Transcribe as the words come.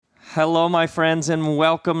Hello, my friends, and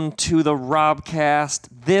welcome to the Robcast.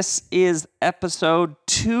 This is episode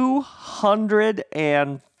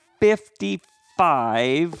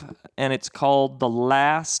 255, and it's called The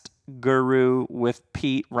Last Guru with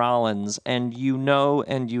Pete Rollins. And you know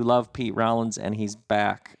and you love Pete Rollins, and he's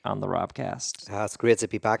back on the Robcast. It's great to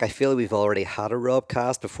be back. I feel we've already had a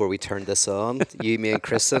Robcast before we turned this on. You, me, and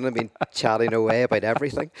Kristen have been chatting away about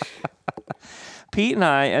everything. Pete and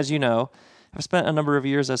I, as you know, I've spent a number of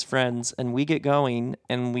years as friends, and we get going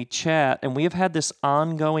and we chat, and we have had this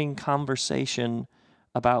ongoing conversation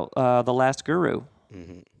about The Last Guru,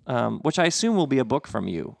 which I assume will be a book from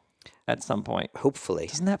you at some point. Hopefully.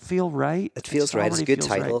 Doesn't that feel right? It feels right. It's a good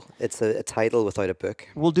title. Right. It's a title without a book.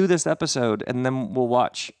 We'll do this episode, and then we'll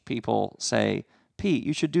watch people say, Pete,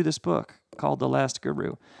 you should do this book called The Last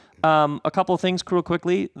Guru. A couple of things real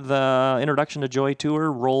quickly. The Introduction to Joy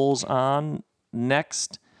tour rolls on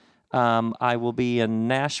next. I will be in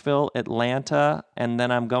Nashville, Atlanta, and then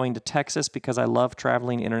I'm going to Texas because I love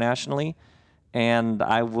traveling internationally. And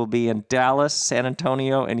I will be in Dallas, San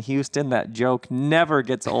Antonio, and Houston. That joke never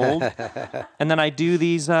gets old. And then I do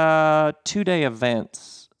these 2-day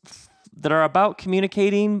events that are about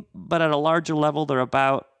communicating, but at a larger level, they're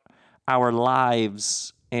about our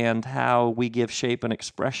lives and how we give shape and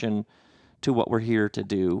expression to what we're here to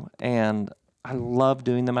do. And I love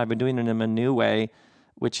doing them. I've been doing them in a new way,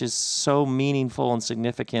 which is so meaningful and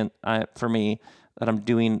significant for me that I'm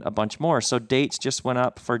doing a bunch more. So dates just went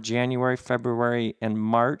up for January, February, and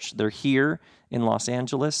March. They're here in Los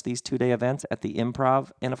Angeles, these 2-day events at the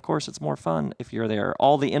Improv. And of course, it's more fun if you're there.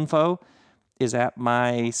 All the info is at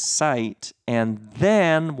my site. And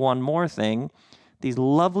then one more thing, these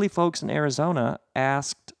lovely folks in Arizona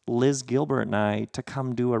asked Liz Gilbert and I to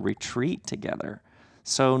come do a retreat together.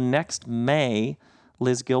 So next May,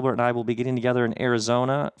 Liz Gilbert and I will be getting together in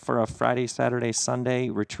Arizona for a Friday, Saturday, Sunday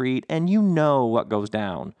retreat. And you know what goes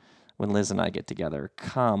down when Liz and I get together.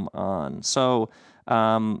 Come on. So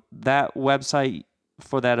that website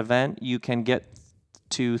for that event, you can get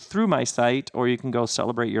to through my site, or you can go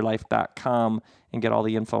celebrateyourlife.com and get all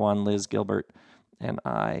the info on Liz Gilbert and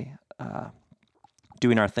I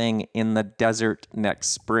doing our thing in the desert next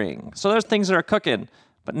spring. So there's things that are cooking.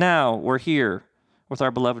 But now we're here with our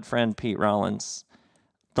beloved friend Pete Rollins.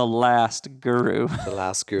 The Last Guru. The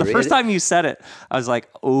Last Guru. The first time you said it, I was like,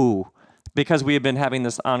 ooh, because we have been having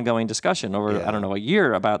this ongoing discussion over, I don't know, a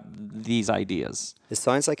year about these ideas. It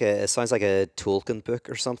sounds like a Tolkien book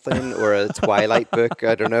or something, or a Twilight book.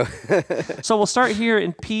 I don't know. So we'll start here,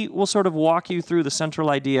 and Pete will sort of walk you through the central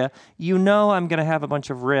idea. You know I'm going to have a bunch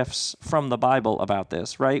of riffs from the Bible about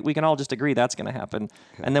this, right? We can all just agree that's going to happen,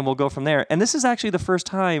 and then we'll go from there. And this is actually the first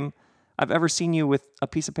time I've ever seen you with a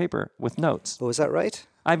piece of paper with notes. Oh, is that right?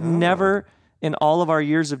 I've never, in all of our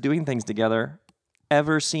years of doing things together,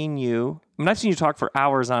 ever seen you. I mean, I've seen you talk for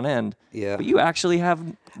hours on end. Yeah. But you actually have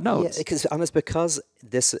notes. Yeah, it's because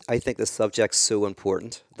I think this subject's so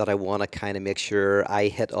important that I want to kind of make sure I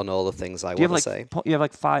hit on all the things I want to say. You have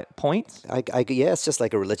like 5 points? Yeah, it's just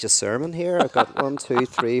like a religious sermon here. I've got 1, 2,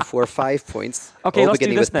 3, 4, 5 points. Okay, all let's do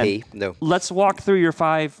beginning this with then. P. No. Let's walk through your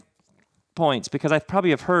 5 points, because I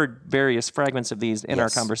probably have heard various fragments of these in our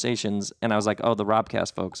conversations, and I was like, oh, the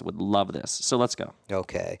Robcast folks would love this. So let's go.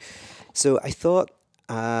 Okay. So I thought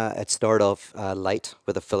I'd start off light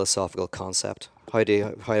with a philosophical concept. How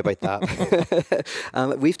about that?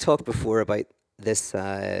 We've talked before about this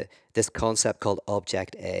concept called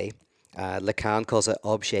Object A. Lacan calls it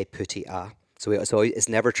objet petit a. So it's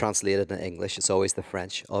never translated in English. It's always the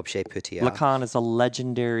French, objet petit a. Lacan is a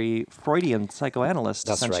legendary Freudian psychoanalyst,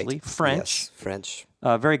 That's essentially. Right. French. Yes, French.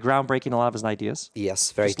 Very groundbreaking, a lot of his ideas.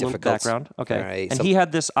 Yes, very Just difficult. A little background. Okay. And he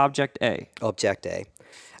had this Object A. Object A.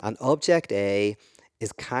 And Object A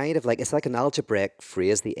is kind of like, it's like an algebraic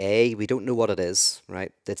phrase. The A, we don't know what it is,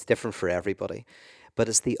 right? It's different for everybody. But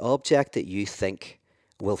it's the object that you think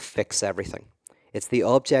will fix everything. It's the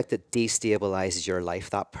object that destabilizes your life.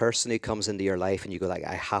 That person who comes into your life and you go like,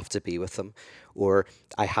 I have to be with them, or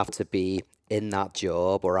I have to be in that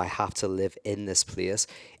job, or I have to live in this place.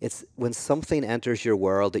 It's when something enters your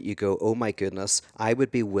world that you go, oh my goodness, I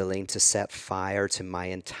would be willing to set fire to my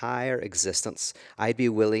entire existence. I'd be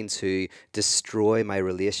willing to destroy my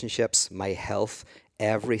relationships, my health,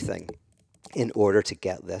 everything in order to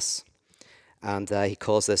get this. And he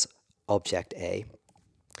calls this Object A.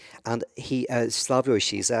 And Slavoj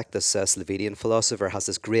Žižek, this Slovenian philosopher, has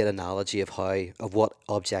this great analogy of what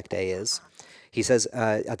Object A is. He says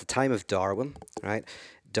at the time of Darwin, right?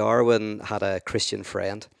 Darwin had a Christian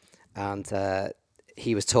friend, and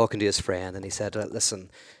he was talking to his friend, and he said,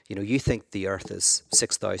 "Listen, you think the Earth is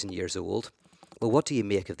 6,000 years old. well, what do you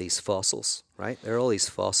make of these fossils, right? There are all these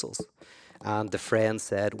fossils. And the friend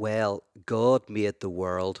said, well, God made the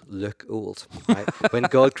world look old, right? When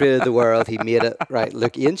God created the world, he made it, right,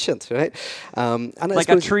 look ancient, right? And I Like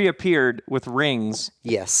a suppose, tree appeared with rings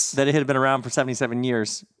yes, that it had been around for 77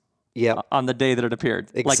 years yep. on the day that it appeared.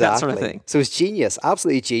 Like that sort of Exactly. thing. So it's genius,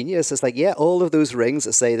 absolutely genius. It's like, yeah, all of those rings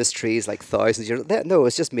that say this tree is like thousands of years. No,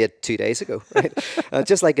 it's just made 2 days ago, right?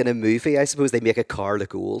 Just like in a movie, I suppose they make a car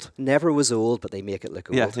look old. Never was old, but they make it look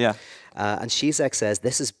Yeah, old. yeah. And Shizek says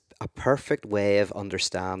this is a perfect way of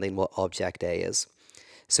understanding what Object A is.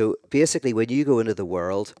 So basically, when you go into the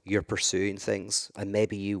world, you're pursuing things, and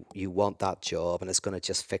maybe you want that job, and it's going to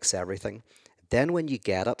just fix everything. Then when you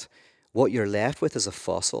get it, what you're left with is a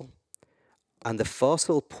fossil. And the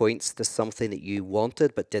fossil points to something that you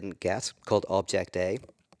wanted but didn't get, called Object A.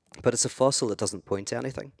 But it's a fossil that doesn't point to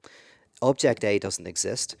anything. Object A doesn't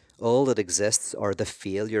exist. All that exists are the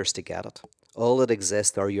failures to get it. All that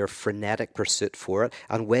exists are your frenetic pursuit for it.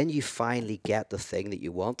 And when you finally get the thing that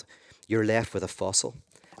you want, you're left with a fossil.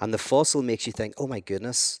 And the fossil makes you think, oh my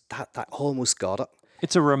goodness, that almost got it.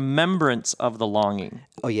 It's a remembrance of the longing.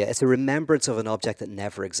 Oh yeah, it's a remembrance of an object that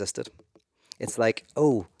never existed. It's like,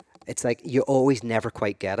 oh, it's like you always never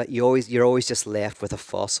quite get it. You're always just left with a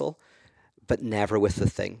fossil, but never with the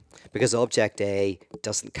thing, because Object A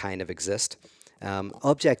doesn't kind of exist.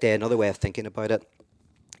 Object A, another way of thinking about it,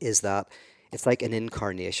 is that it's like an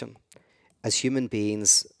incarnation. As human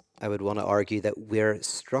beings, I would want to argue that we're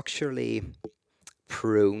structurally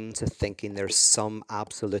prone to thinking there's some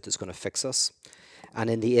absolute that's going to fix us. And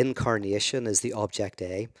in the incarnation is the Object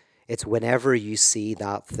A. It's whenever you see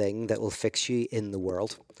that thing that will fix you in the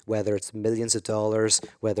world, whether it's millions of dollars,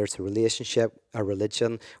 whether it's a relationship, a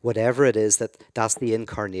religion, whatever it is, that's the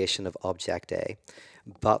incarnation of Object A.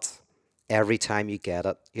 But every time you get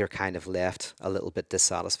it, you're kind of left a little bit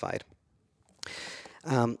dissatisfied.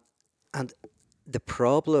 And the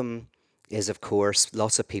problem is, of course,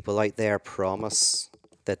 lots of people out there promise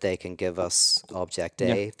that they can give us Object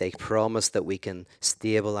Yeah. A. They promise that we can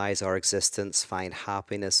stabilize our existence, find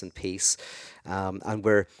happiness and peace, and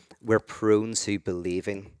we're prone to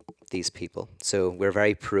believing these people. So we're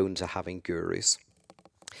very prone to having gurus,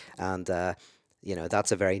 and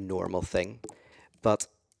that's a very normal thing. But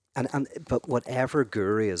but whatever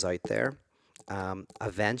guru is out there,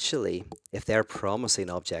 eventually, if they're promising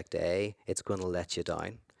Object A, it's going to let you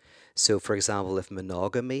down. So, for example, if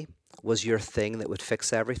monogamy was your thing that would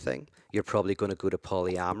fix everything, you're probably going to go to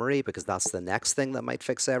polyamory because that's the next thing that might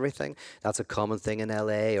fix everything. That's a common thing in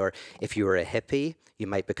LA. Or if you were a hippie, you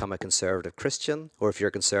might become a conservative Christian. Or if you're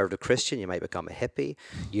a conservative Christian, you might become a hippie.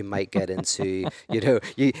 You might get into,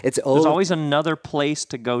 it's There's all, always another place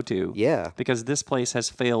to go to yeah, because this place has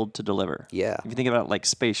failed to deliver. yeah, If you think about it like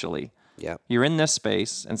spatially, yeah, you're in this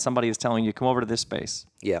space and somebody is telling you, come over to this space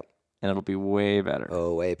yeah. and it'll be way better.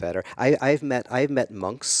 Oh, way better. I've met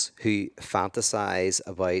monks who fantasize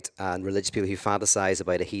about, and religious people who fantasize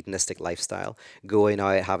about a hedonistic lifestyle, going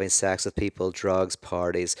out, having sex with people, drugs,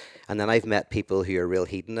 parties. And then I've met people who are real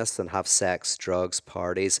hedonists and have sex, drugs,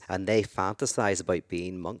 parties, and they fantasize about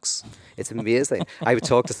being monks. It's amazing. I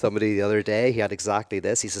talked to somebody the other day. He had exactly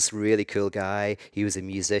this. He's this really cool guy. He was a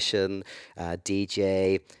musician,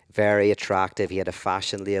 DJ, very attractive. He had a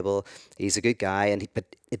fashion label. He's a good guy,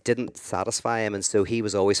 but it didn't satisfy him, and so he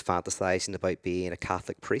was always fantasizing about being a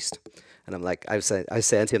Catholic priest. And I'm like, I was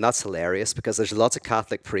saying to him, that's hilarious because there's lots of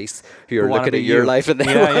Catholic priests who are wanna looking be at your you. life and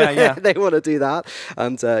they Yeah, yeah. they want to do that.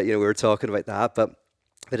 And we were talking about that, but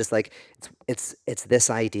it's like it's this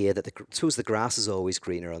idea that suppose the grass is always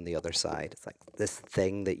greener on the other side. It's like this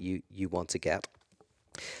thing that you want to get.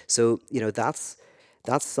 So that's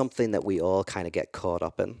something that we all kind of get caught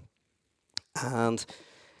up in. And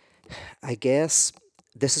I guess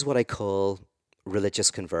this is what I call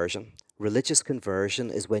religious conversion. Religious conversion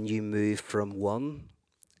is when you move from one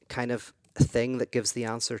kind of thing that gives the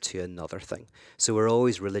answer to another thing. So we're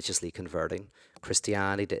always religiously converting.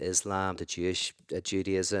 Christianity to Islam to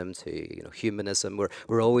Judaism to humanism.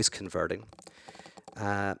 We're always converting.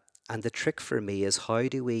 And the trick for me is, how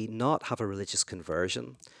do we not have a religious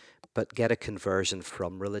conversion, but get a conversion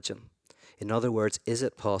from religion? In other words, is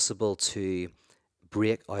it possible to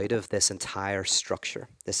break out of this entire structure,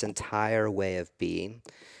 this entire way of being,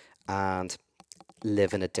 and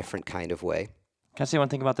live in a different kind of way? Can I say one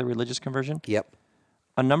thing about the religious conversion? Yep.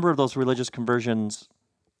 A number of those religious conversions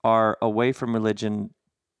are away from religion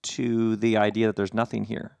to the idea that there's nothing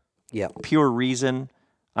here. Yep. Pure reason.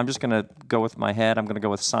 I'm just going to go with my head. I'm going to go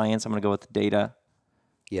with science. I'm going to go with data,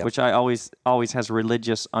 Yep. which I always has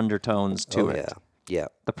religious undertones to Oh it. yeah. Yeah.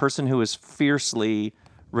 The person who is fiercely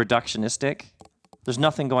reductionistic There's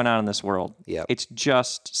nothing going on in this world. Yeah. It's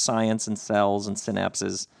just science and cells and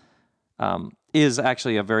synapses. Is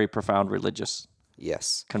actually a very profound religious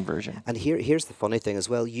Yes. conversion. And here's the funny thing as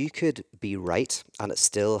well. You could be right, and it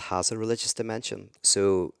still has a religious dimension.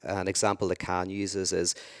 So an example that Khan uses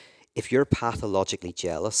is if you're pathologically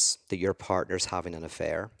jealous that your partner's having an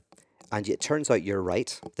affair, and it turns out you're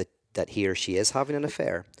right that he or she is having an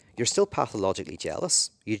affair, you're still pathologically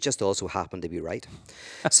jealous. You just also happen to be right.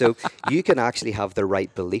 So you can actually have the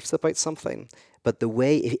right beliefs about something, but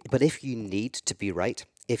but if you need to be right,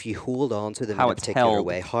 if you hold on to them in How a it's particular held.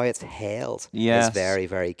 way, how it's held is Yes. very,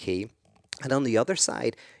 very key. And on the other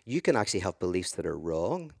side, you can actually have beliefs that are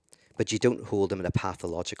wrong, but you don't hold them in a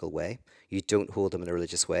pathological way. You don't hold them in a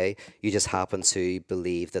religious way. You just happen to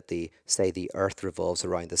believe that say the earth revolves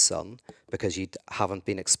around the sun because you haven't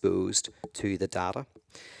been exposed to the data.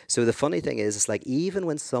 So the funny thing is, it's like even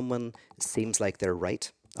when someone seems like they're right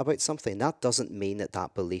about something, that doesn't mean that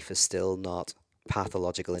that belief is still not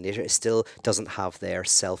pathological in nature. It still doesn't have their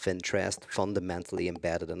self-interest fundamentally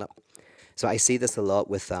embedded in it. So I see this a lot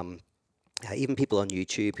with even people on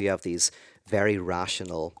YouTube who have these very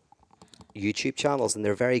rational YouTube channels, and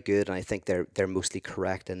they're very good, and I think they're mostly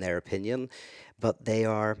correct in their opinion, but they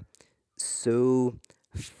are so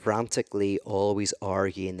frantically always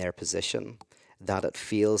arguing their position that it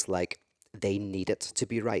feels like they need it to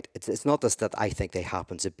be right. It's not just that I think they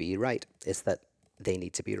happen to be right, it's that they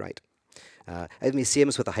need to be right. I mean, same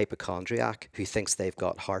as with a hypochondriac who thinks they've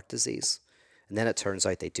got heart disease, and then it turns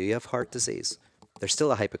out they do have heart disease. They're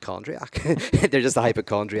still a hypochondriac. They're just a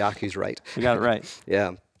hypochondriac who's right. You got it right.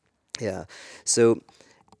 Yeah, yeah. So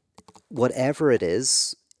whatever it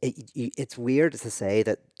is, it's weird to say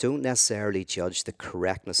that don't necessarily judge the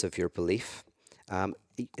correctness of your belief.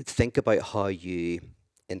 Think about how you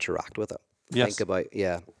interact with it. Think Yes. about,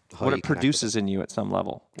 yeah, how What you it connect with it. produces in you at some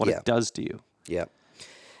level, what Yeah, it does to you. yeah.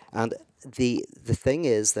 And the thing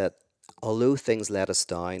is that although things let us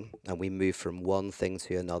down and we move from one thing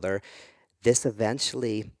to another, this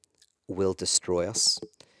eventually will destroy us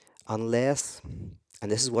unless,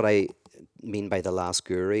 and this is what I mean by the last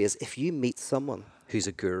guru, is if you meet someone who's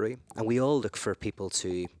a guru, and we all look for people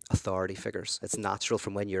to authority figures. It's natural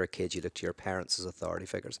from when you're a kid, you look to your parents as authority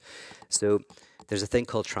figures. So there's a thing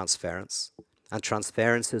called transference. And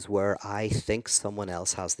transference is where I think someone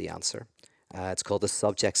else has the answer. It's called the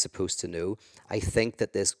subject supposed to know. I think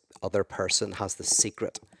that this other person has the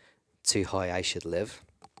secret to how I should live.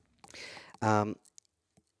 The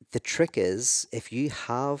trick is if you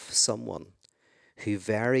have someone who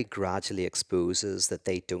very gradually exposes that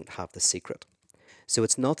they don't have the secret. So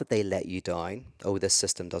it's not that they let you down, oh, this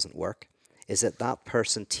system doesn't work, is that that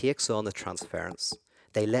person takes on the transference.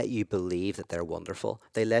 They let you believe that they're wonderful.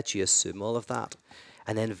 They let you assume all of that.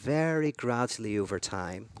 And then very gradually over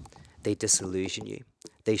time, they disillusion you.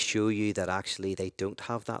 They show you that actually they don't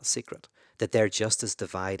have that secret, that they're just as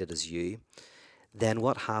divided as you. Then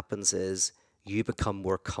what happens is you become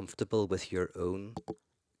more comfortable with your own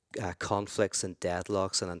conflicts and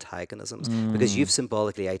deadlocks and antagonisms because you've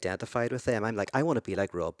symbolically identified with them. I'm like, I want to be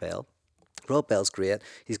like Rob Bell. Rob Bell's great.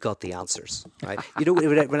 He's got the answers, right? You know,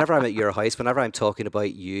 whenever I'm at your house, whenever I'm talking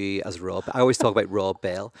about you as Rob, I always talk about Rob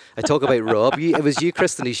Bell. I talk about Rob. It was you,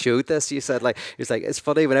 Kristen, who showed this. You said it's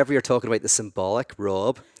funny whenever you're talking about the symbolic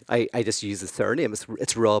Rob. I just use the surname.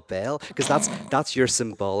 It's Rob Bell because that's your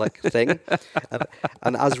symbolic thing.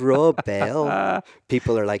 And as Rob Bell,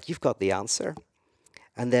 people are like, you've got the answer.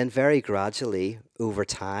 And then very gradually, over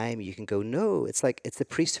time, you can go, no, it's like it's the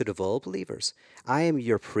priesthood of all believers. I am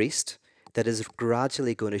your priest that is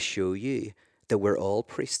gradually going to show you that we're all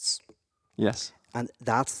priests. Yes. And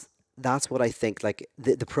that's what I think. Like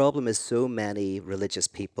the problem is so many religious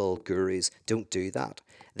people, gurus, don't do that.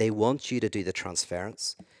 They want you to do the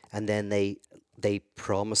transference, and then they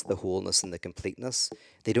promise the wholeness and the completeness.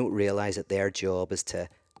 They don't realize that their job is to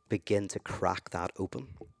begin to crack that open.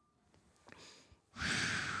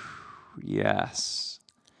 Yes.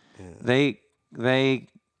 They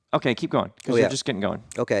okay, keep going because Oh you're yeah. just getting going.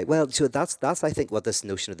 Okay, well, so that's I think what this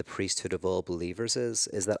notion of the priesthood of all believers is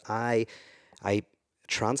that I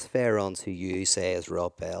transfer onto you, say as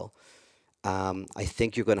Rob Bell. I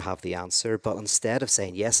think you're going to have the answer, but instead of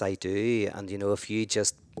saying yes, I do, and you know, if you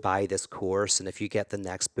just buy this course, and if you get the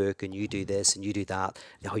next book, and you do this and you do that,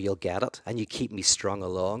 now you'll get it, and you keep me strung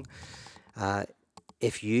along.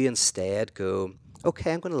 If you instead go,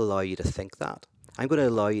 okay, I'm going to allow you to think that. I'm going to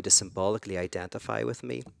allow you to symbolically identify with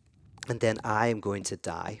me, and then I am going to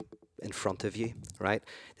die in front of you, right?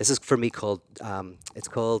 This is for me called, it's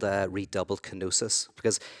called redoubled kenosis,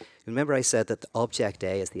 because remember I said that the object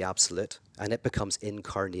A is the absolute, and it becomes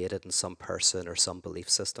incarnated in some person or some belief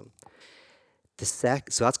system.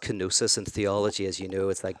 So that's kenosis in theology, as you know.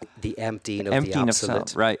 It's like the emptying of the Emptying of self,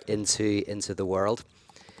 absolute right? into the world.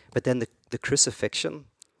 But then the crucifixion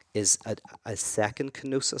is a second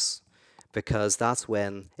kenosis, because that's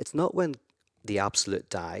when, it's not when the absolute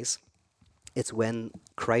dies, it's when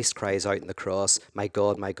Christ cries out on the cross, my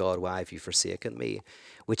God, why have you forsaken me?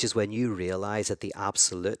 Which is when you realize that the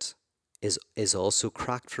absolute is also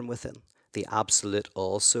cracked from within. The absolute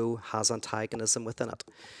also has antagonism within it.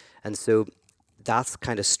 And so that's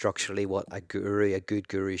kind of structurally what a good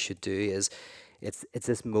guru should do, is it's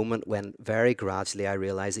this moment when very gradually I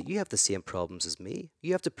realize that you have the same problems as me.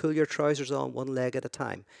 You have to pull your trousers on one leg at a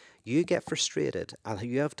time. You get frustrated and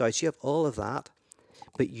you have doubts. You have all of that,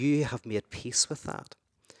 but you have made peace with that.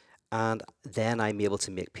 And then I'm able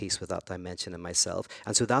to make peace with that dimension in myself.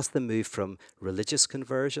 And so that's the move from religious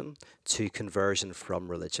conversion to conversion from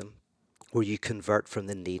religion, where you convert from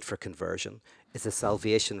the need for conversion. It's a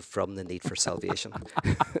salvation from the need for salvation.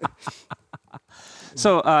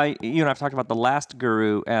 So you and I've talked about the last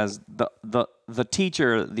guru as the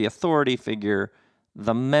teacher, the authority figure,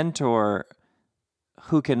 the mentor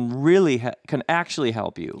who can really can actually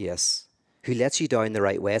help you. Yes. Who lets you down the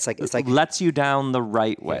right way. It's like Lets you down the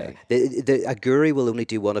right yeah. way. A guru will only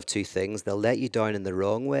do one of two things. They'll let you down in the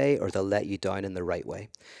wrong way, or they'll let you down in the right way.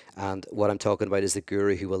 And what I'm talking about is the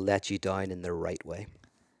guru who will let you down in the right way.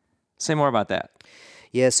 Say more about that,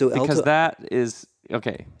 Yeah, so because that is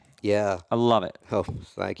okay. yeah. I love it. Oh,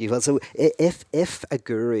 thank you. Well, so if a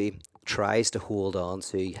guru tries to hold on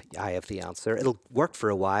to, I have the answer, it'll work for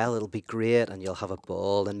a while, it'll be great, and you'll have a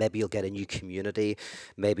ball, and maybe you'll get a new community,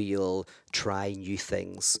 maybe you'll try new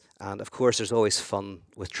things. And of course, there's always fun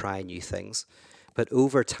with trying new things. But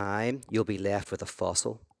over time, you'll be left with a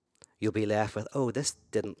fossil. You'll be left with, oh, this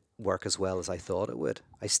didn't work as well as I thought it would.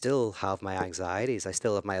 I still have my anxieties. I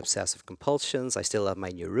still have my obsessive compulsions. I still have my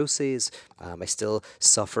neuroses. I still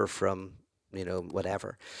suffer from,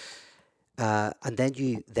 whatever. And then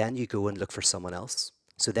you go and look for someone else.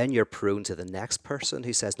 So then you're prone to the next person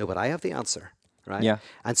who says, no, but I have the answer, right? Yeah.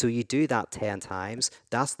 And so you do that 10 times.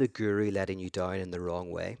 That's the guru letting you down in the wrong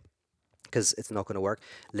way, because it's not going to work.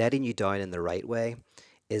 Letting you down in the right way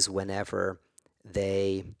is whenever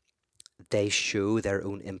they they show their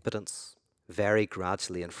own impotence very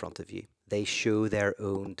gradually in front of you. They show their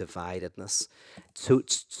own dividedness.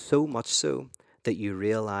 So much so that you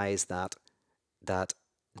realize that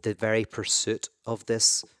the very pursuit of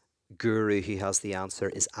this guru who has the answer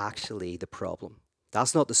is actually the problem.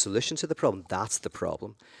 That's not the solution to the problem, that's the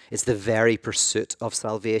problem. It's the very pursuit of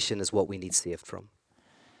salvation is what we need saved from.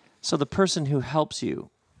 So the person who helps you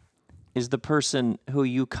is the person who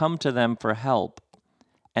you come to them for help,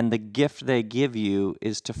 and the gift they give you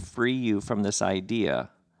is to free you from this idea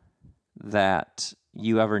that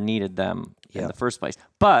you ever needed them in Yeah. the first place.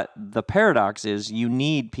 But the paradox is you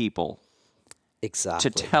need people to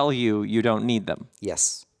Exactly. tell you you don't need them.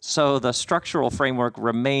 Yes. So the structural framework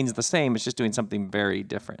remains the same. It's just doing something very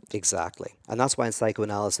different. Exactly. And that's why in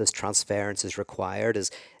psychoanalysis transference is required, is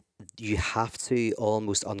you have to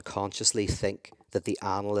almost unconsciously think that the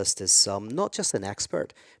analyst is not just an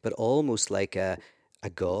expert, but almost like a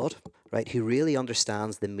god, right? Who really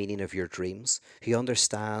understands the meaning of your dreams, who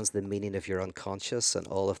understands the meaning of your unconscious and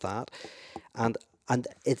all of that. And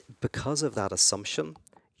it, because of that assumption,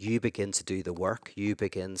 you begin to do the work, you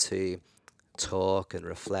begin to talk and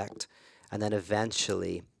reflect, and then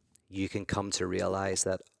eventually you can come to realize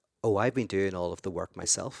that, oh, I've been doing all of the work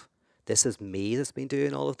myself. This is me that's been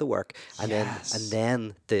doing all of the work. And Yes.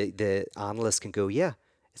 then the analyst can go, yeah,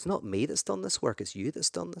 it's not me that's done this work, it's you that's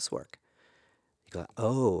done this work. You go,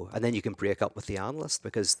 oh, and then you can break up with the analyst,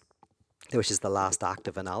 because which is the last act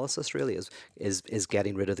of analysis really, is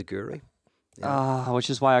getting rid of the guru. Which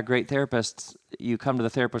is why a great therapist, you come to the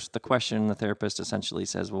therapist with the question, and the therapist essentially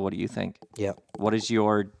says, well, what do you think? Yeah, What is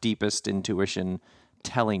your deepest intuition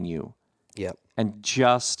telling you? yeah, And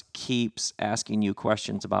just keeps asking you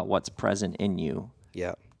questions about what's present in you.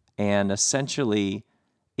 yeah, And essentially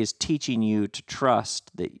is teaching you to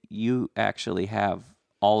trust that you actually have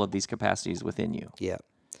all of these capacities within you. yeah,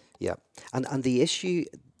 yeah. And the issue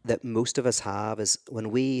that most of us have is when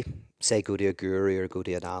we say go to a guru or go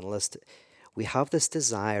to an analyst, we have this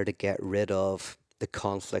desire to get rid of the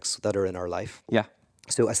conflicts that are in our life. Yeah.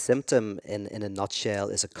 So a symptom in a nutshell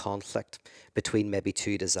is a conflict between maybe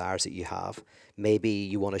two desires that you have. Maybe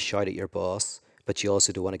you want to shout at your boss, but you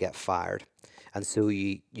also don't want to get fired. And so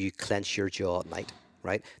you clench your jaw at night,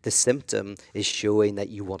 right? The symptom is showing that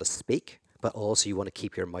you want to speak, but also you want to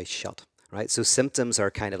keep your mouth shut, right? So symptoms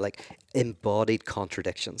are kind of like embodied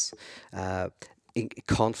contradictions,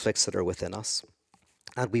 conflicts that are within us.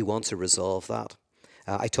 And we want to resolve that.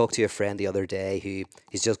 I talked to a friend the other day who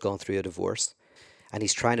he's just gone through a divorce, and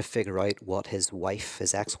he's trying to figure out what his wife,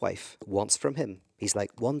 his ex-wife, wants from him. He's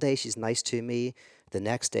like, one day she's nice to me, the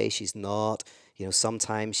next day she's not. You know,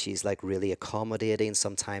 sometimes she's like really accommodating,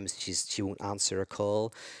 sometimes she won't answer a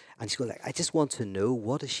call, and she's going like, I just want to know,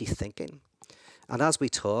 what is she thinking? And as we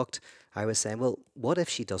talked, I was saying, well, what if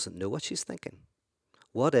she doesn't know what she's thinking?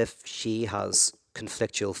 What if she has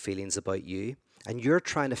conflictual feelings about you, and you're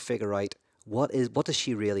trying to figure out what does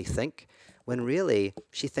she really think, when really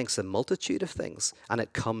she thinks a multitude of things, and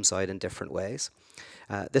it comes out in different ways.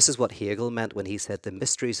 This is what Hegel meant when he said the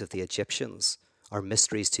mysteries of the Egyptians are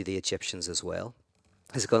mysteries to the Egyptians as well.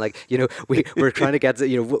 It's going like, we're trying to get to,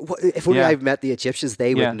 if only Yeah. I've met the Egyptians,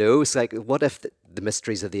 they would Yeah. know. It's like, what if the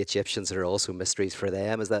mysteries of the Egyptians are also mysteries for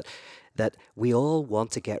them? Is that we all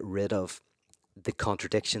want to get rid of the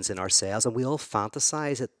contradictions in ourselves, and we all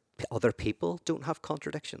fantasize that other people don't have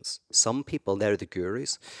contradictions. Some people, they're the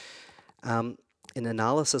gurus. In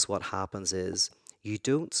analysis, what happens is you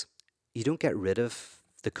don't you don't get rid of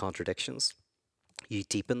the contradictions, you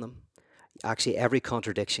deepen them. Actually, every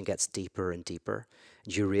contradiction gets deeper and deeper.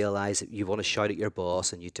 You realize that you want to shout at your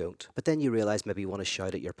boss and you don't. But then you realize maybe you want to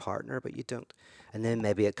shout at your partner, but you don't. And then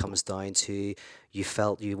maybe it comes down to you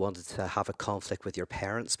felt you wanted to have a conflict with your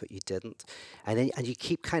parents, but you didn't. And you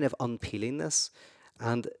keep kind of unpeeling this.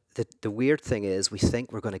 And the weird thing is, we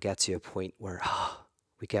think we're going to get to a point where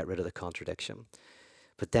we get rid of the contradiction.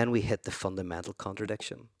 But then we hit the fundamental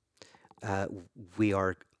contradiction. Uh, we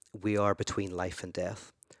are we are between life and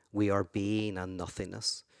death. We are being and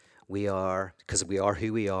nothingness. We are, because we are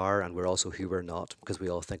who we are, and we're also who we're not, because we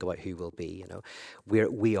all think about who we'll be.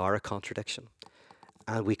 We are a contradiction,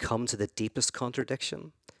 and we come to the deepest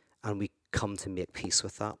contradiction, and we come to make peace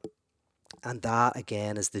with that. And that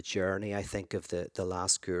again is the journey, I think, of the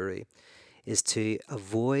last guru, is to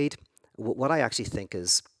avoid what I actually think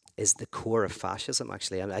is the core of fascism.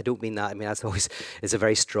 Actually, I don't mean that. I mean, that's always is a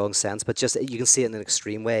very strong sense, but just you can see it in an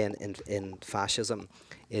extreme way in fascism.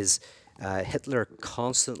 Is Hitler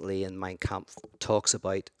constantly in Mein Kampf talks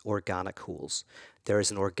about organic wholes. There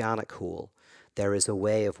is an organic whole. There is a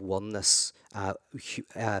way of oneness.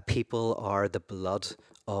 People are the blood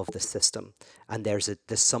of the system, and there's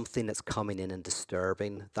something that's coming in and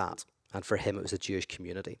disturbing that. And for him, it was a Jewish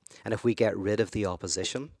community. And if we get rid of the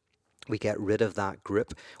opposition, we get rid of that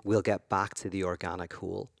group, we'll get back to the organic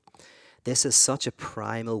whole. This is such a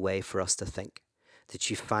primal way for us to think, that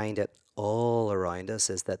you find it all around us,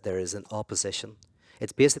 is that there is an opposition.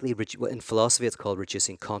 It's basically, in philosophy, it's called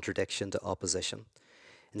reducing contradiction to opposition.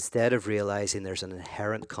 Instead of realizing there's an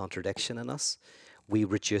inherent contradiction in us, we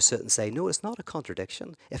reduce it and say, no, it's not a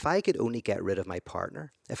contradiction. If I could only get rid of my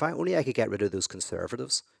partner, if I could get rid of those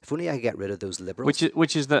conservatives, if only I could get rid of those liberals.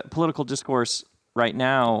 Which is the political discourse right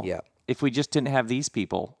now. Yeah. If we just didn't have these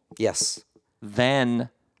people, Yes. then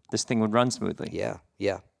this thing would run smoothly. Yeah.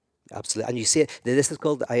 Yeah. Absolutely. And you see it. This is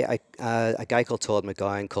called, a guy called Todd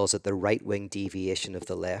McGowan calls it the right-wing deviation of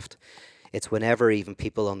the left. It's whenever even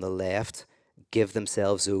people on the left give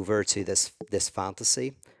themselves over to this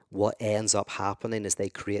fantasy, what ends up happening is they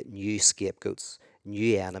create new scapegoats,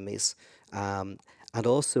 new enemies, and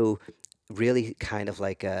also really kind of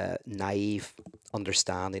like a naive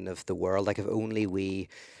understanding of the world. Like if only we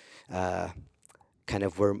kind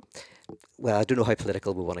of were, well, I don't know how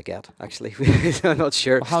political we want to get, actually. I'm not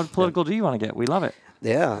sure. How political do you want to get? We love it.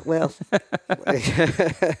 Yeah, well,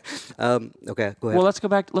 okay, go ahead. Well, let's go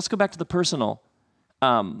back to the personal,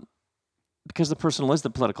 because the personal is the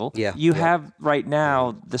political. Yeah, You yeah. have right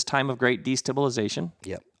now this time of great destabilization.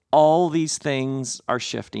 Yep, All these things are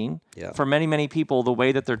shifting. Yeah. For many, many people, the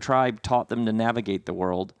way that their tribe taught them to navigate the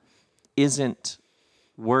world isn't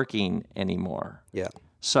working anymore. yeah,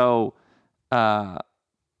 So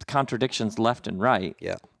contradictions left and right.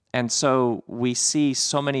 yeah, And so we see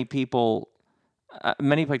so many people,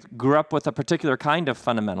 many people grew up with a particular kind of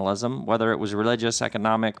fundamentalism, whether it was religious,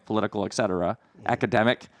 economic, political, etc.,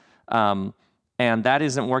 academic, and that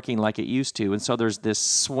isn't working like it used to. And so there's this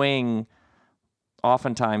swing.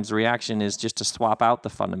 Oftentimes, the reaction is just to swap out the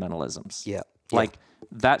fundamentalisms. yeah, Like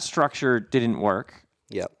that structure didn't work.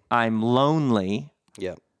 yeah, I'm lonely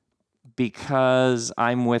yeah, because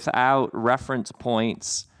I'm without reference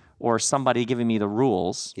points or somebody giving me the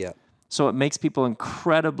rules. yeah, So it makes people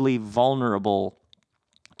incredibly vulnerable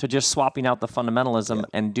to just swapping out the fundamentalism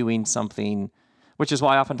and doing something, which is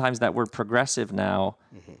why oftentimes that word progressive now,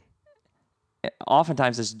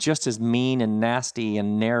 oftentimes is just as mean and nasty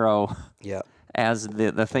and narrow yeah, as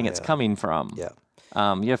the thing it's coming from. yeah.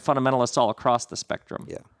 You have fundamentalists all across the spectrum.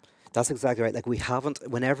 Yeah, that's exactly right. Like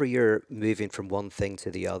whenever you're moving from one thing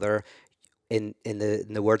to the other, in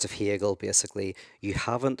the words of Hegel, basically, you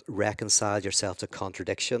haven't reconciled yourself to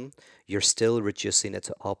contradiction. You're still reducing it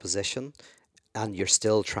to opposition, and you're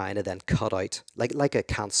still trying to then cut out, like a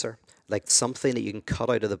cancer, like something that you can cut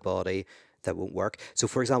out of the body that won't work. So,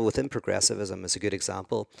 for example, within progressivism, is a good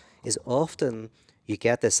example, is often you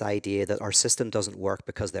get this idea that our system doesn't work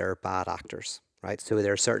because there are bad actors, right? So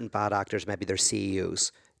there are certain bad actors, maybe they're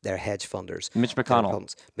CEOs, they're hedge funders, Mitch they're McConnell.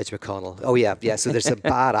 Republicans. Mitch McConnell. Oh yeah, yeah. So there's some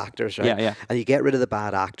bad actors, right? Yeah, yeah. And you get rid of the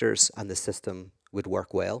bad actors, and the system would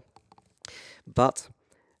work well. But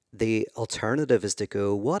the alternative is to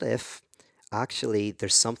go, what if actually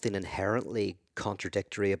there's something inherently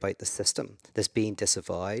contradictory about the system that's being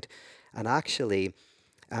disavowed? And actually,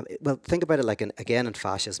 well, think about it like, again, in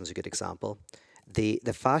fascism is a good example. The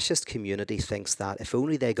fascist community thinks that if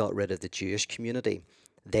only they got rid of the Jewish community,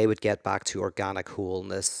 they would get back to organic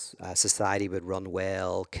wholeness, society would run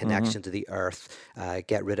well, Hmm. connection to the earth,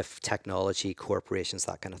 get rid of technology, corporations,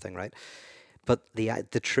 that kind of thing, right? But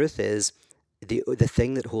the truth is, the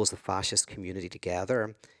thing that holds the fascist community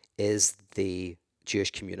together is the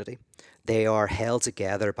Jewish community. They are held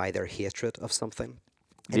together by their hatred of something.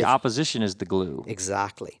 And The if opposition is the glue.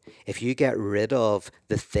 exactly, if you get rid of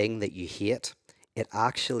the thing that you hate, it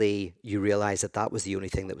actually, you realize that that was the only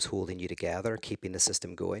thing that was holding you together, keeping the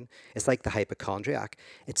system going. It's like the hypochondriac.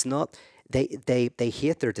 It's not, they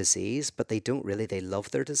hate their disease, but they don't really, they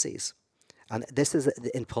love their disease. And this is,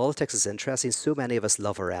 in politics, is interesting. So many of us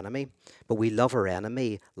love our enemy, but we love our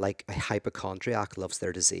enemy like a hypochondriac loves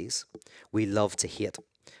their disease. We love to hate.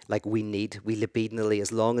 Like we libidinally,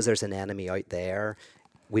 as long as there's an enemy out there,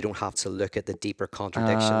 we don't have to look at the deeper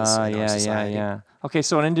contradictions in our Yeah, yeah, society. yeah. Okay,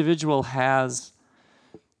 so an individual has,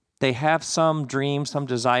 they have some dream, some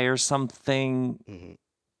desire, something Hmm.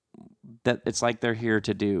 that it's like they're here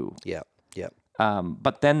to do. Yeah, yeah.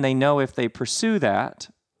 But then they know if they pursue that,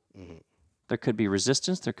 Hmm. there could be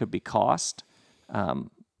resistance, there could be cost.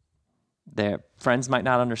 Um, their friends might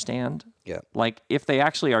not understand. Yeah, Like if they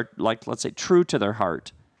actually are, like, let's say, true to their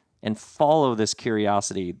heart and follow this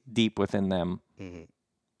curiosity deep within them, hmm,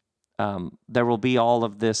 there will be all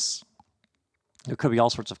of this. There could be all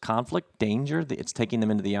sorts of conflict, danger. It's taking them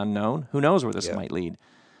into the unknown. Who knows where this yeah, might lead?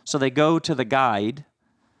 So they go to the guide,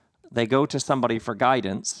 they go to somebody for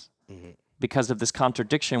guidance hmm, because of this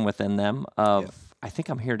contradiction within them yeah, of, I think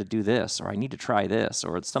I'm here to do this, or I need to try this,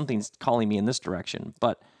 or something's calling me in this direction,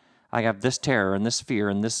 but I have this terror and this fear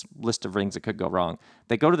and this list of things that could go wrong.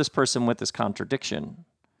 They go to this person with this contradiction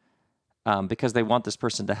because they want this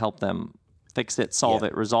person to help them fix it, solve yeah,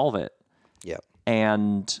 it, resolve it. yeah,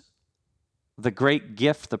 And the great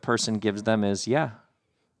gift the person gives them is, yeah,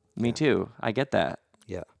 me yeah, too. I get that.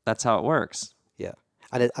 yeah. That's how it works. Yeah,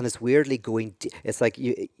 and it's weirdly going. It's like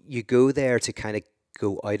you go there to kind of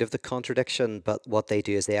go out of the contradiction, but what they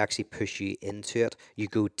do is they actually push you into it. You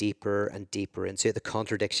go deeper and deeper into it. The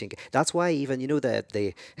contradiction. That's why even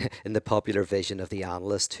the in the popular vision of the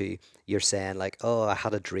analyst who you're saying like, oh, I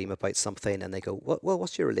had a dream about something, and they go, what? Well,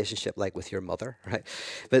 what's your relationship like with your mother, right?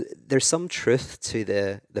 But there's some truth to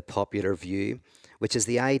the popular view, which is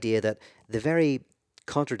the idea that the very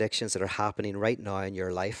contradictions that are happening right now in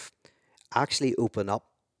your life actually open up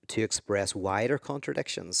to express wider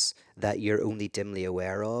contradictions that you're only dimly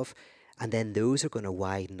aware of, and then those are going to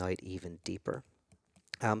widen out even deeper.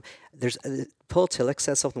 There's Paul Tillich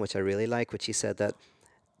said something which I really like, which he said that,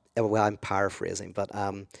 well, I'm paraphrasing, but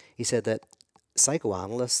he said that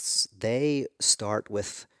psychoanalysts, they start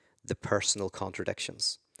with the personal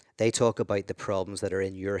contradictions. They talk about the problems that are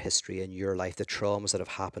in your history, in your life, the traumas that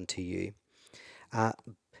have happened to you. Uh,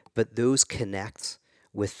 but those connect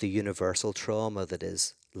with the universal trauma that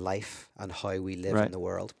is life and how we live in Right. the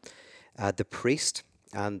world. The priest,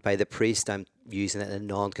 and by the priest, I'm using it in a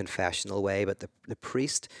non confessional way, but the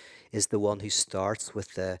priest is the one who starts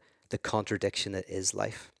with the contradiction that is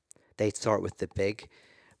life. They start with the big,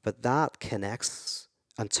 but that connects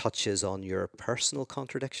and touches on your personal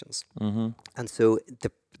contradictions. Mm-hmm. And so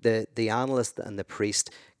the analyst and the priest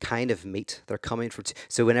kind of meet. They're coming from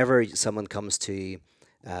so whenever someone comes to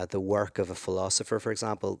the work of a philosopher, for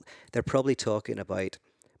example, they're probably talking about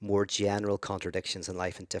more general contradictions in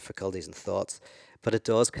life and difficulties and thoughts, but it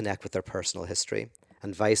does connect with their personal history,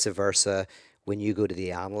 and vice versa. When you go to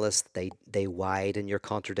the analyst, they widen your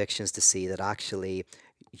contradictions to see that actually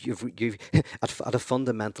you've at a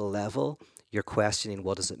fundamental level, you're questioning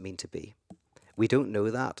what does it mean to be. We don't know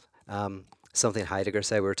that. Something Heidegger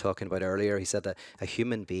said we were talking about earlier. He said that a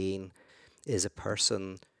human being is a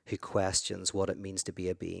person who questions what it means to be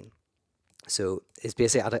a being. So it's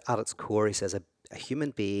basically at its core, he says a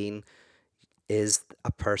human being is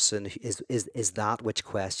a person is that which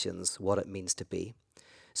questions what it means to be.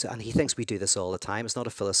 So, and he thinks we do this all the time. It's not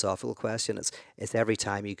a philosophical question. It's every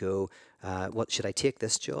time you go, what should I take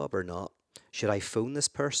this job or not? Should I phone this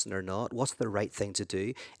person or not? What's the right thing to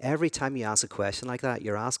do? Every time you ask a question like that,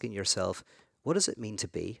 you're asking yourself, what does it mean to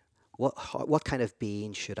be? What kind of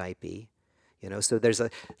being should I be? So there's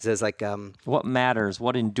like What matters?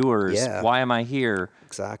 What endures? yeah, Why am I here?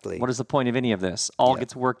 exactly. What is the point of any of this? All Yeah.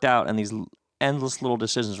 gets worked out in these endless little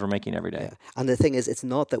decisions we're making every day. Yeah. And the thing is, it's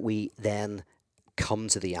not that we then come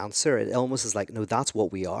to the answer. It almost is like, no, that's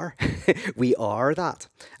what we are. We are that.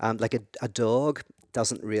 Like a dog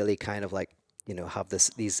doesn't really kind of like, have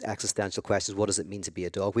these existential questions. What does it mean to be a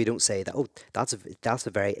dog? We don't say that, oh, that's a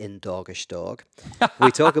very in-doggish dog. We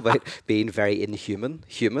talk about being very inhuman,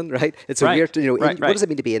 human, right? It's a Right, weird, right, what right. does it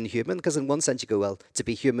mean to be inhuman? Because in one sense you go, well, to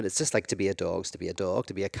be human, it's just like to be a dog's to be a dog,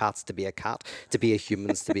 to be a cat's to be a cat, to be a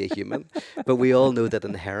human's to be a human. But we all know that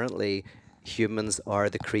inherently humans are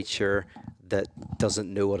the creature that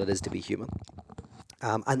doesn't know what it is to be human.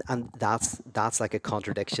 And that's like a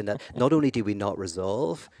contradiction that not only do we not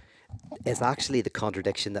resolve, it's actually the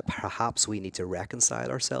contradiction that perhaps we need to reconcile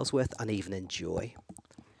ourselves with and even enjoy.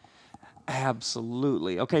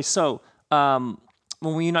 Absolutely. Okay, so when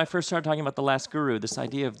you and I first started talking about the last guru, this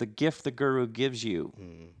idea of the gift the guru gives you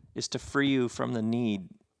is to free you from the need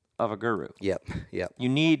of a guru. Yep, yep, You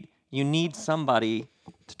need somebody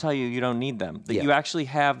to tell you don't need them, that yep, you actually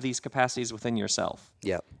have these capacities within yourself.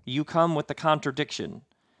 yep, You come with the contradiction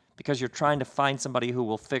because you're trying to find somebody who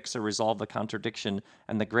will fix or resolve the contradiction,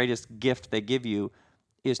 and the greatest gift they give you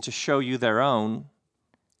is to show you their own,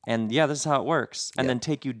 and yeah, this is how it works, and yep, then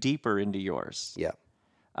take you deeper into yours. yep.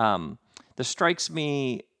 This strikes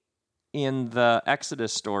me in the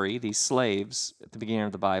Exodus story. These slaves at the beginning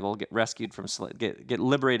of the Bible get rescued from get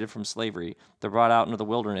liberated from slavery. They're brought out into the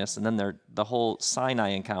wilderness, and then the whole Sinai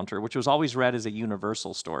encounter, which was always read as a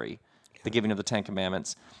universal story. The giving of the Ten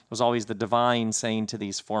Commandments was always the divine saying to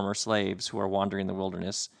these former slaves who are wandering the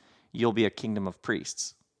wilderness, "You'll be a kingdom of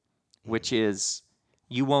priests," which is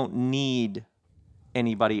you won't need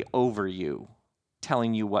anybody over you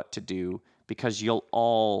telling you what to do because you'll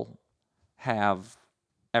all have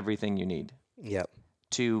everything you need Yep.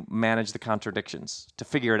 to manage the contradictions, to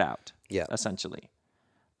figure it out, Yep. essentially.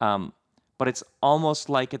 But it's almost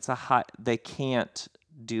like they can't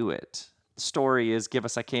do it. The story is give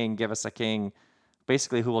us a king,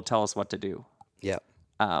 basically who will tell us what to do. Yep.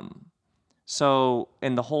 So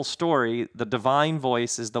in the whole story, the divine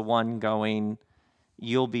voice is the one going,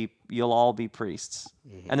 you'll all be priests.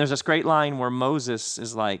 And there's this great line where Moses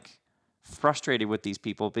is like frustrated with these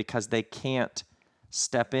people because they can't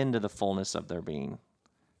step into the fullness of their being.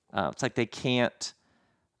 It's like they can't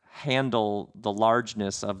handle the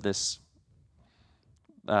largeness of this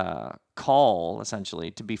call,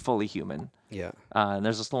 essentially, to be fully human. Yeah. And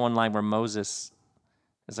there's this one line where Moses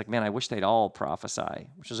is like, "Man, I wish they'd all prophesy,"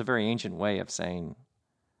 which is a very ancient way of saying,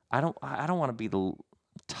 I don't want to be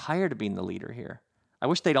tired of being the leader here. I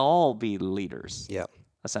wish they'd all be leaders, Yep.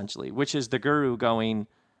 essentially, which is the guru going,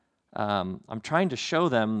 I'm trying to show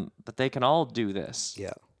them that they can all do this.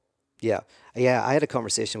 Yeah. Yeah. Yeah. I had a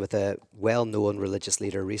conversation with a well-known religious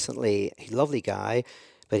leader recently. A lovely guy,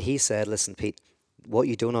 but he said, "Listen, Pete, what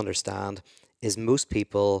you don't understand is most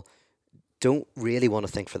people don't really want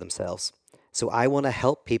to think for themselves. So I want to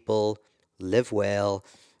help people live well.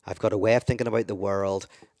 I've got a way of thinking about the world,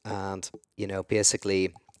 and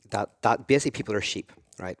basically that basically people are sheep,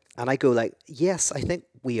 right?" And I go like, "Yes, I think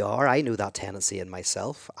we are. I know that tendency in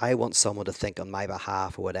myself. I want someone to think on my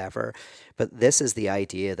behalf or whatever. But this is the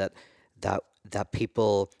idea that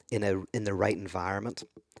people in the right environment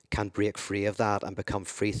can break free of that and become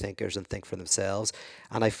free thinkers and think for themselves."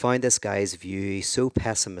 And I find this guy's view so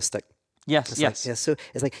pessimistic. Yes, It's yes. like, yeah, so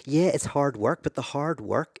it's like, yeah, it's hard work, but the hard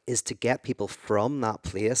work is to get people from that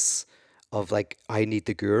place of like, I need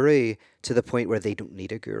the guru to the point where they don't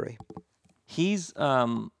need a guru. He's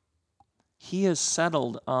he has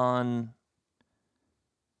settled on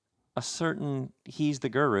he's the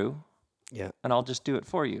guru, Yeah, and I'll just do it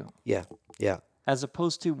for you, yeah, yeah, as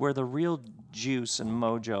opposed to where the real juice and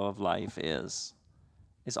mojo of life is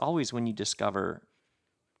always when you discover,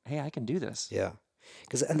 hey, I can do this. yeah.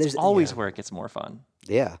 Because and It's there's always where it gets more fun.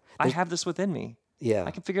 yeah, I there's have this within me. yeah,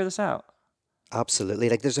 I can figure this out. absolutely.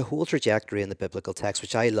 Like there's a whole trajectory in the biblical text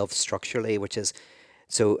which I love structurally, which is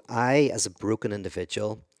so I as a broken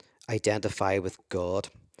individual identify with God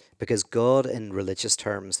because God in religious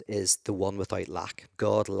terms is the one without lack.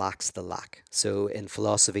 God lacks the lack. So in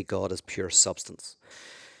philosophy, God is pure substance.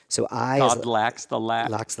 So I as God lacks the lack.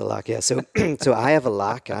 lacks the lack, yeah. So, so I have a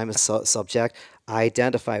lack. I'm a subject. I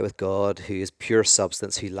identify with God, who is pure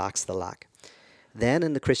substance, who lacks the lack. Then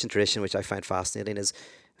in the Christian tradition, which I find fascinating, is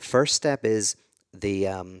First step is the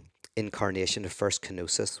incarnation of first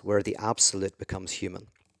kenosis, where the absolute becomes human.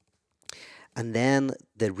 And then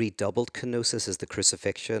the redoubled kenosis is the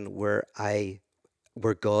crucifixion, where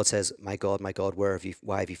God says, my God,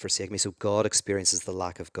 why have you forsaken me?" So God experiences the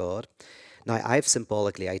lack of God. Now I've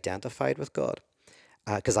symbolically identified with God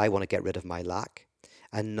because I want to get rid of my lack.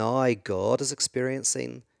 And now God is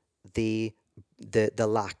experiencing the the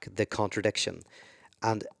lack, the contradiction.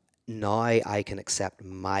 And now I can accept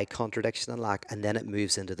my contradiction and lack. And then it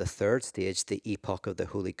moves into the third stage, the epoch of the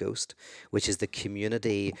Holy Ghost, which is the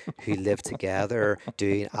community who live together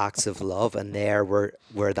doing acts of love. And there,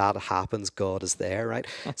 where that happens, God is there, right?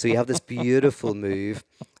 So you have this beautiful move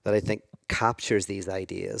that I think captures these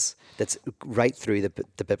ideas that's right through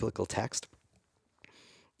the biblical text.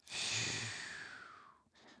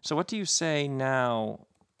 So what do you say now,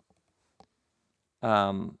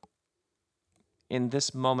 um, in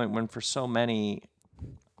this moment when for so many,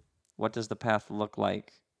 what does the path look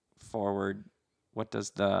like forward? What does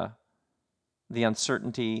the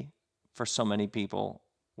uncertainty for so many people,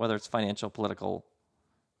 whether it's financial, political,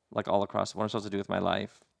 like all across, what I'm supposed to do with my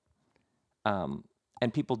life?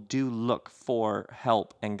 And people do look for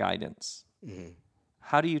help and guidance. Mhm.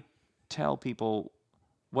 How do you tell people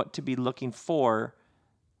what to be looking for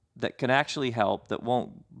that can actually help, that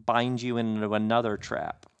won't bind you into another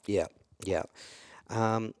trap? Yeah, yeah.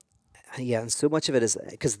 Um, yeah, and so much of it is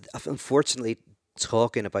because unfortunately,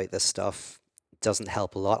 talking about this stuff doesn't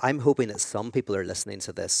help a lot. I'm hoping that some people are listening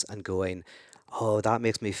to this and going, "Oh, that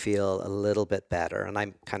makes me feel a little bit better." And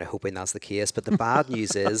I'm kind of hoping that's the case. But the bad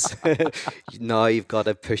news is now you've got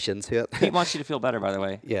to push into Pete it. wants you to feel better, by the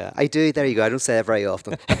way. Yeah, I do. There you go. I don't say it very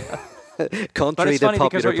often. But Contrary it's to funny because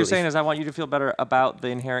popular what you're belief. saying is I want you to feel better about the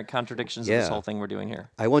inherent contradictions of this Yeah. whole thing we're doing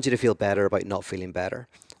here. I want you to feel better about not feeling better.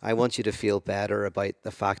 I want you to feel better about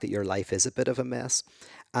the fact that your life is a bit of a mess.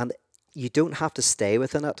 And you don't have to stay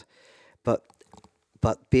within it, but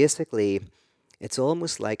basically it's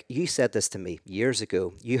almost like you said this to me years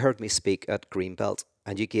ago. You heard me speak at Greenbelt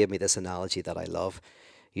and you gave me this analogy that I love.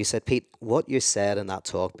 You said, "Pete, what you said in that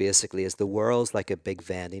talk basically is the world's like a big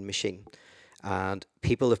vending machine, and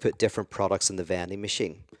people have put different products in the vending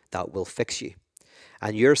machine that will fix you.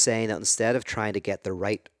 And you're saying that instead of trying to get the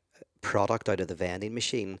right product out of the vending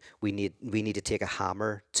machine, we need to take a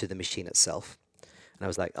hammer to the machine itself." And I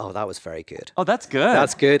was like, "Oh, that was very good. Oh, that's good.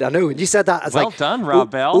 That's good." I know. When you said that, it's Well like done, Rob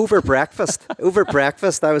Bell. over breakfast. Over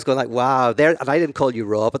breakfast, I was going like, "Wow!" There, and I didn't call you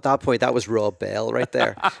Rob at that point. That was Rob Bell right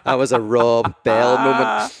there. That was a Rob Bell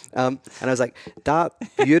moment. And I was like, that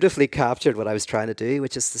beautifully captured what I was trying to do,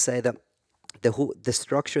 which is to say that the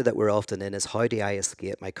structure that we're often in is, how do I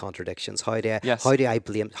escape my contradictions? Yes. How do I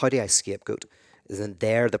blame? How do I scapegoat? Isn't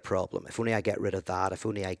there the problem? If only I get rid of that. If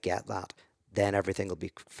only I get that, then everything will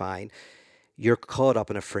be fine. You're caught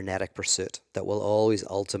up in a frenetic pursuit that will always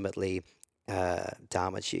ultimately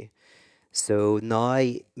damage you. So now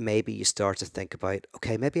maybe you start to think about,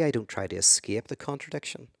 okay, maybe I don't try to escape the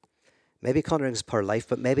contradiction. Maybe contradiction is part of life,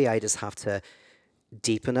 but maybe I just have to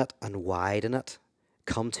deepen it and widen it,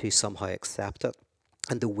 come to somehow accept it.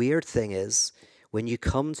 And the weird thing is, when you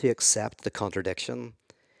come to accept the contradiction,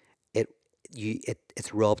 it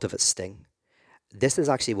it's robbed of its sting. This is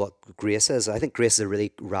actually what grace is. I think grace is a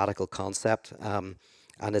really radical concept, and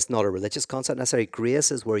it's not a religious concept necessarily.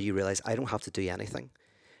 Grace is where you realize I don't have to do anything,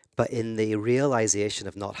 but in the realization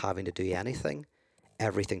of not having to do anything,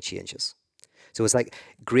 everything changes. So it's like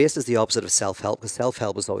grace is the opposite of self help, because self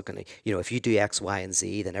help is always going to, if you do X, Y, and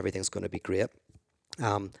Z, then everything's going to be great.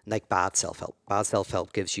 Like bad self help. Bad self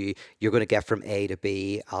help gives you, you're going to get from A to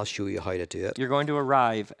B. I'll show you how to do it. You're going to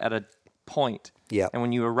arrive at a point. Yeah. And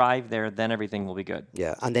when you arrive there, then everything will be good.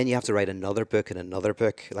 Yeah, and then you have to write another book and another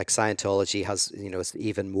book. Like Scientology has, it's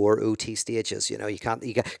even more OT stages.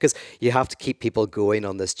 Because you have to keep people going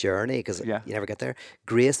on this journey, because Yeah. you never get there.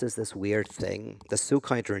 Grace is this weird thing that's so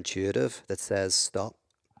counterintuitive that says stop.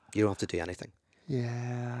 You don't have to do anything.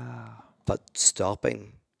 Yeah. But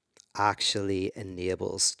stopping actually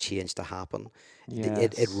enables change to happen.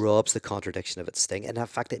 It Yes. robs the contradiction of its sting, and in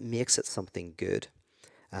fact, it makes it something good.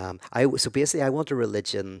 So basically, I want a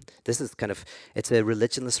religion. This is it's a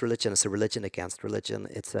religionless religion. It's a religion against religion.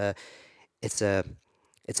 It's a it's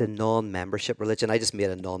a non-membership religion. I just made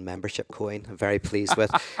a non-membership coin. I'm very pleased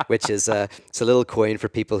with, which is it's a little coin for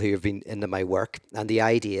people who have been into my work. And the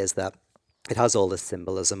idea is that it has all this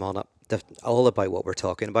symbolism on it, all about what we're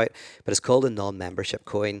talking about. But it's called a non-membership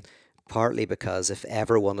coin, partly because if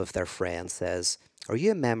ever one of their friends says, "Are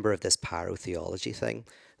you a member of this pyrotheology thing?"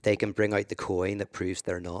 they can bring out the coin that proves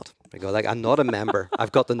they're not. I go like, I'm not a member.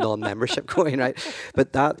 I've got the non-membership going, right?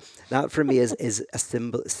 But that for me is a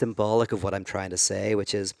symbolic of what I'm trying to say,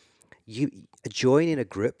 which is you joining a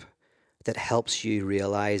group that helps you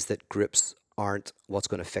realize that groups aren't what's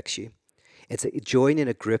going to fix you. It's joining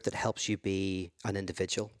a group that helps you be an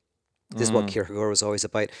individual. This is what Mm. Kierkegaard was always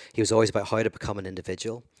about. He was always about how to become an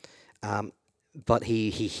individual. Um, but he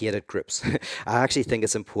hated groups. I actually think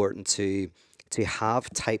it's important to have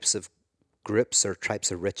types of groups or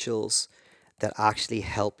types of rituals that actually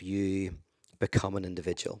help you become an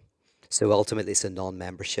individual. So ultimately, it's a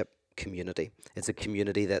non-membership community. It's a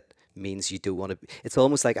community that means you do want to. It's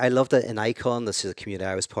almost like I loved it in Icon. This is a community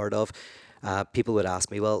I was part of. People would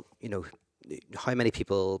ask me, well, how many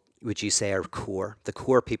people would you say are core, the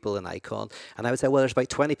core people in Icon? And I would say, well, there's about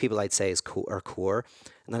 20 people I'd say are core.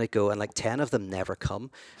 And then I'd go, and like 10 of them never come.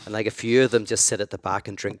 And like a few of them just sit at the back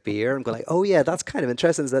and drink beer. And go like, oh yeah, that's kind of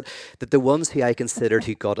interesting, is that the ones who I considered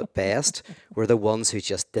who got it best were the ones who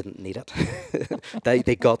just didn't need it.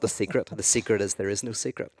 They got the secret. The secret is there is no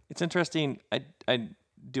secret. It's interesting. I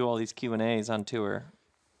do all these Q&As on tour,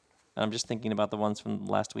 and I'm just thinking about the ones from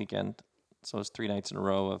last weekend. So it's 3 nights in a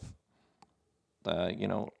row of,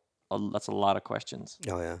 that's a lot of questions.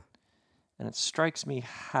 Oh yeah. And it strikes me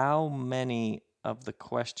how many of the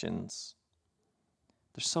questions,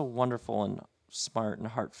 they're so wonderful and smart and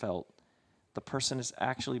heartfelt. The person is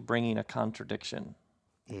actually bringing a contradiction.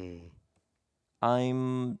 Mm,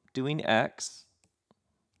 I'm doing X,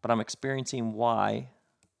 but I'm experiencing Y,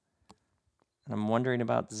 and I'm wondering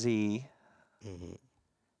about Z. hmm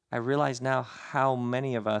I realize now how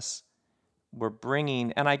many of us were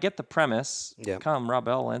bringing, and I get the premise. Yeah. Come, Rob,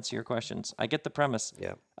 I'll answer your questions. I get the premise,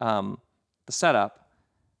 Yeah. the setup,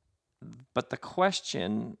 but the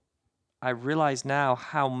question, I realize now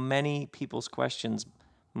how many people's questions,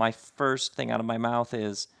 my first thing out of my mouth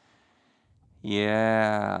is,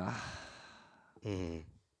 yeah, hmm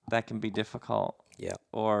that can be difficult Yeah.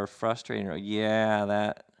 or frustrating, or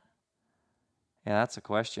yeah, that's a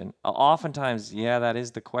question. Oftentimes, yeah, that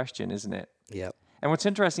is the question, isn't it? Yeah. And what's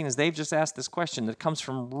interesting is they've just asked this question that comes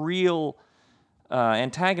from real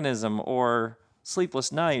antagonism or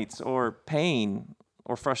sleepless nights or pain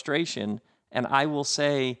or frustration. And I will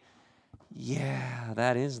say, yeah,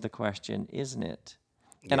 that is the question, isn't it?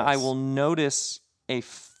 And I will Yes. notice a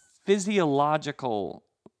physiological,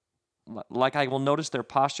 like I will notice their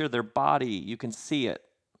posture, their body, you can see it,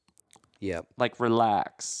 Yeah. like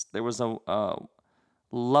relax. There was a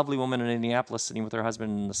lovely woman in Indianapolis sitting with her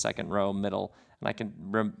husband in the second row, middle, and I can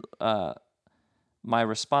my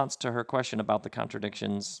response to her question about the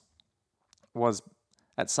contradictions was,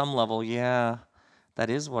 at some level, yeah, that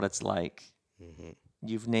is what it's like. hmm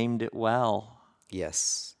You've named it well.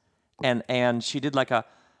 Yes. And she did like a,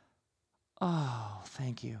 oh,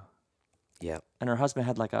 thank you. Yeah. And her husband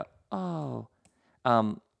had like a, oh.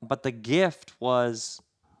 But the gift was,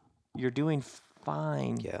 you're doing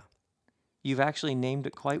fine. Yeah. You've actually named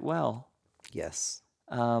it quite well. Yes.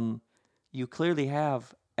 Um, you clearly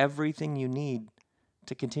have everything you need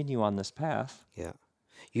to continue on this path. Yeah.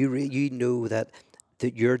 You know that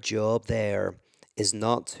your job there is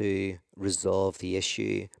not to resolve the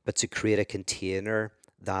issue, but to create a container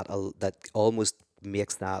that almost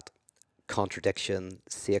makes that contradiction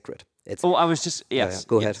sacred. It's Oh, I was just, yeah. yes,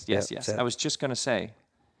 Go ahead. yes, Yeah. yes, yes. Say I it. was just going to say,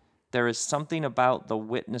 there is something about the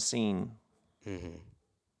witnessing, hmm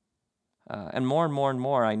and more and more and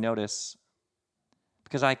more I notice,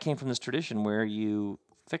 because I came from this tradition where you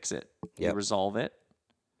fix it, you Yep. resolve it,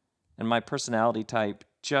 and my personality type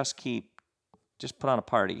just put on a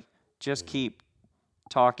party, just hmm keep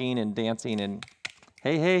talking and dancing and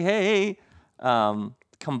hey, hey, hey,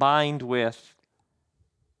 combined with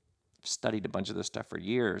studied a bunch of this stuff for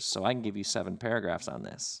years, so I can give you 7 paragraphs on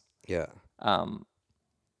this. Yeah. Um,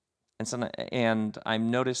 and I'm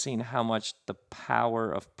noticing how much the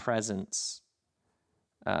power of presence.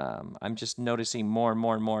 I'm just noticing more and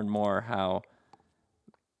more and more and more how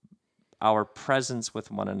our presence with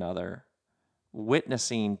one another,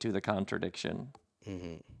 witnessing to the contradiction,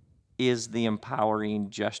 hmm is the empowering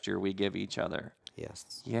gesture we give each other.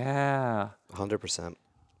 Yes. Yeah, 100%.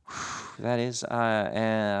 that is.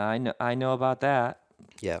 I know about that.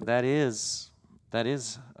 Yeah. That is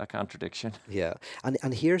a contradiction. Yeah,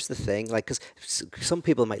 and here's the thing, like, because some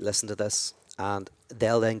people might listen to this and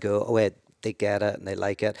they'll then go, oh wait, they get it and they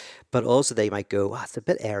like it, but also they might go, oh, it's a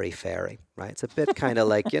bit airy fairy, right? It's a bit kind of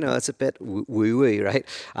like, it's a bit woo woo, right?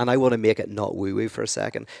 And I want to make it not woo woo for a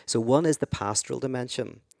second. So one is the pastoral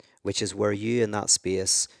dimension, which is where you in that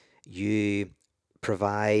space you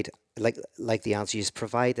provide, like the answer, you just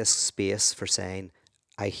provide this space for saying,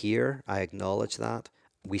 I hear, I acknowledge that,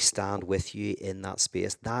 We stand with you in that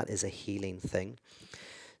space. That is a healing thing.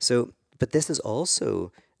 So, but this is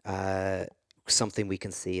also uh, something we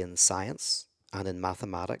can see in science and in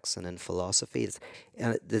mathematics and in philosophy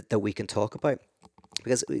that we can talk about.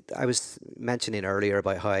 Because I was mentioning earlier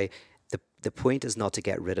about how the point is not to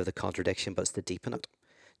get rid of the contradiction, but it's to deepen it,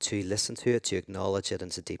 to listen to it, to acknowledge it,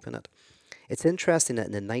 and to deepen it. It's interesting that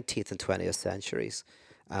in the 19th and 20th centuries,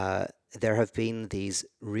 uh, there have been these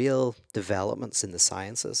real developments in the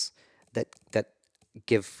sciences that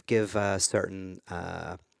give certain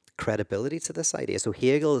credibility to this idea. So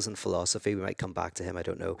Hegel is in philosophy. We might come back to him. I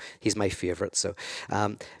don't know. He's my favorite. So,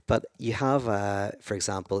 but you have, for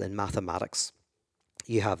example, in mathematics,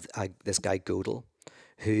 you have this guy Gödel,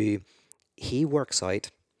 who he works out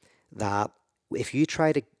that if you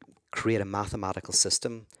try to create a mathematical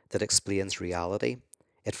system that explains reality,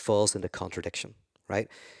 it falls into contradiction, right?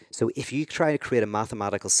 So if you try to create a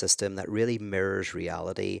mathematical system that really mirrors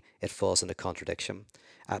reality, it falls into contradiction.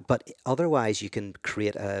 But otherwise, you can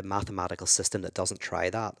create a mathematical system that doesn't try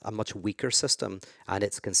that, a much weaker system, and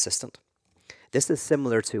it's consistent. This is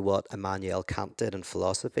similar to what Immanuel Kant did in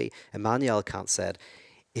philosophy. Immanuel Kant said,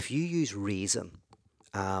 if you use reason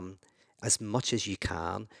um, as much as you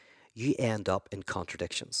can, you end up in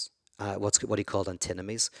contradictions. What he called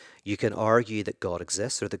antinomies. You can argue that God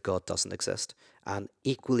exists or that God doesn't exist, and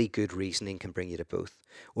equally good reasoning can bring you to both.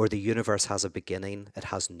 Or the universe has a beginning, it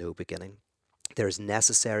has no beginning. There is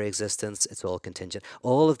necessary existence, it's all contingent.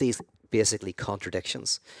 All of these basically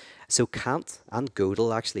contradictions. So Kant and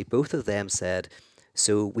Gödel, actually, both of them said,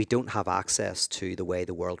 so we don't have access to the way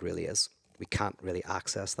the world really is. We can't really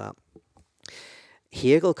access that.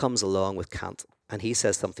 Hegel comes along with Kant and he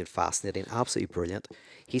says something fascinating, absolutely brilliant.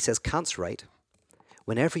 He says, Kant's right.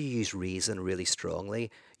 Whenever you use reason really strongly,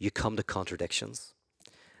 you come to contradictions.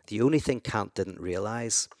 The only thing Kant didn't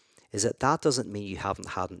realize is that that doesn't mean you haven't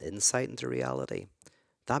had an insight into reality.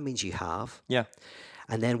 That means you have. Yeah.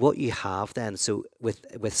 And then what you have then, so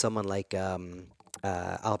with someone like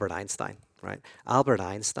Albert Einstein, right? Albert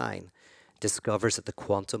Einstein discovers at the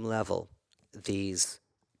quantum level these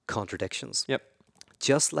contradictions. Yep.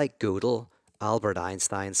 Just like Gödel, Albert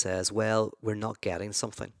Einstein says, well, we're not getting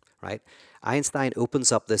something, right? Einstein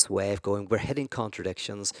opens up this way of going, we're hitting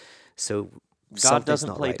contradictions, so God something's doesn't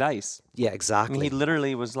not play right. dice. Yeah, I mean, he exactly.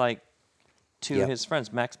 literally was like to Yep, his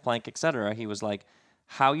friends, Max Planck, etc. He was like,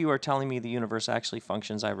 "How you are telling me the universe actually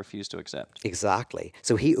functions, I refuse to accept." exactly.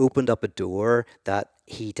 So he opened up a door that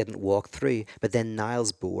he didn't walk through. But then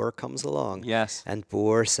Niels Bohr comes along, Yes. and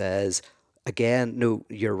Bohr says, again, no,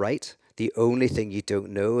 you're right. The only thing you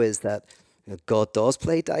don't know is that God does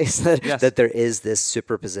play dice, Yes. that there is this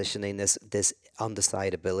superpositioning, this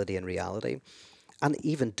undecidability in reality. And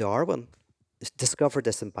even Darwin discovered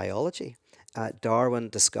this in biology. Darwin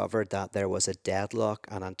discovered that there was a deadlock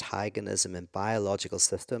and antagonism in biological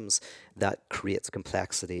systems that creates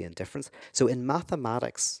complexity and difference. So, in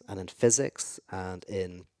mathematics and in physics and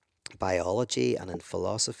in biology and in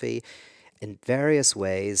philosophy, in various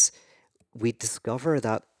ways, we discover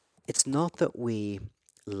that it's not that we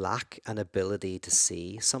lack an ability to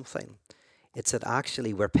see something, it's that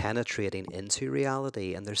actually we're penetrating into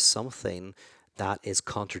reality and there's something that is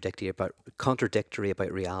contradictory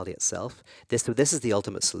about reality itself. So this is the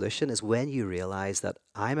ultimate solution, is when you realize that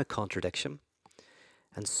I'm a contradiction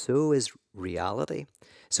and so is reality.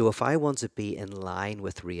 So if I want to be in line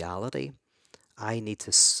with reality, I need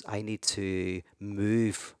to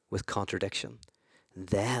move with contradiction.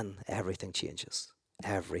 Then everything changes.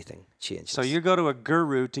 Everything So changes. you go to a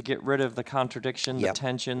guru to get rid of the contradiction, the Yep.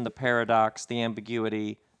 tension, the paradox, the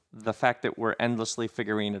ambiguity, the fact that we're endlessly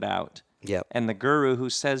figuring it out. Yep. And the guru who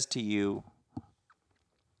says to you,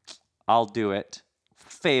 "I'll do it,"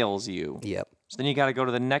 fails you. Yep. So then you got to go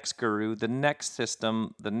to the next guru, the next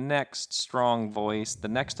system, the next strong voice, the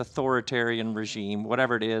next authoritarian regime,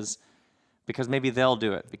 whatever it is, because maybe they'll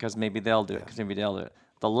do it, because maybe they'll do it, Yeah. because maybe they'll do it.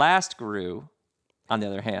 The last guru, on the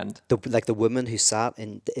other hand, Like the woman who sat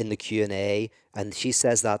in the Q&A and she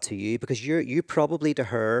says that to you because you probably to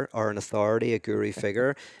her are an authority, a guru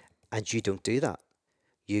figure, and you don't do that.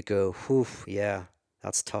 You go, whew, yeah,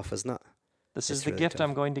 that's tough, isn't it? this is It's the really gift tough.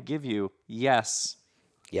 I'm going to give you. Yes.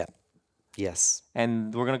 Yeah. Yes.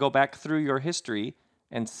 And we're going to go back through your history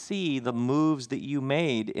and see the moves that you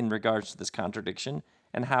made in regards to this contradiction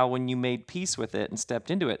and how when you made peace with it and stepped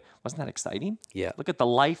into it, wasn't that exciting? Yeah. Look at the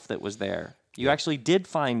life that was there. You Yeah. actually did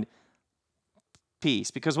find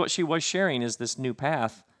peace because what she was sharing is this new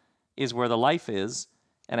path is where the life is,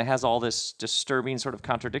 and it has all this disturbing sort of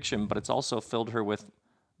contradiction, but it's also filled her with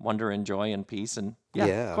wonder and joy and peace. And yeah, of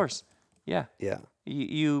Yeah. course. Yeah. Yeah.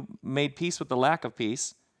 You made peace with the lack of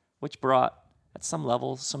peace, which brought at some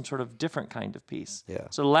level, some sort of different kind of peace. Yeah.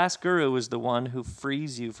 So the last guru is the one who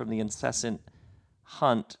frees you from the incessant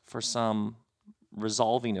hunt for some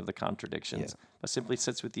resolving of the Yeah. contradictions, but simply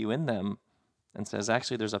sits with you in them and says,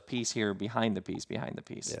 actually, there's a piece here behind the piece, behind the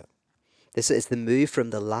piece. Yeah. This is the move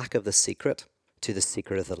from the lack of the secret to the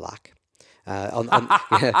secret of the lack.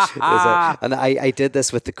 Yeah, and I did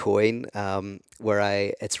this with the coin,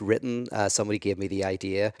 where it's written. Somebody gave me the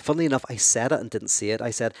idea. Funnily enough, I said it and didn't see it. I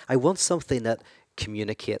said I want something that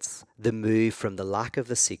communicates the move from the lack of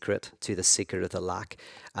the secret to the secret of the lack.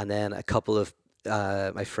 And then a couple of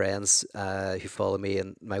my friends who follow me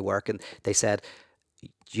in my work, and they said,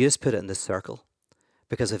 you just put it in the circle.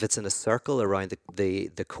 Because if it's in a circle around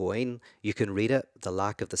the coin, you can read it, the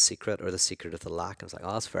lack of the secret or the secret of the lack. And it's like,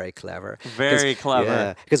 oh, that's very clever. Very clever.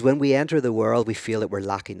 Yeah, because when we enter the world, we feel that we're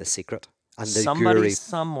lacking the secret. And the Somebody guru,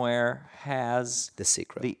 somewhere has the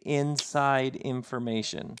secret. the inside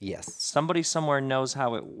information. Yes. Somebody somewhere knows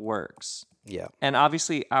how it works. Yeah. And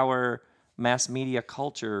obviously, our mass media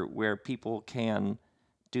culture, where people can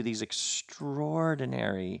do these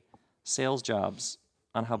extraordinary sales jobs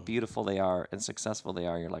on how beautiful they are and successful they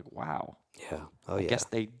are, you're like, wow, Yeah. Oh, I yeah. guess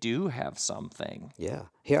they do have something. Yeah.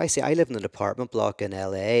 Here I live in an apartment block in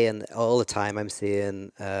LA, and all the time I'm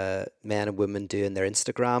seeing men and women doing their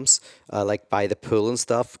Instagrams, like by the pool and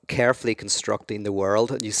stuff, carefully constructing the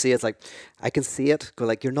world. And you see, it's like, I can see it go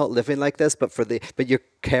like, you're not living like this, but you're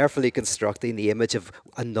carefully constructing the image of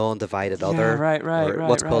a non-divided other, right, or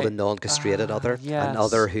what's called a right. non-castrated other, Yes.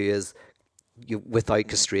 another who is without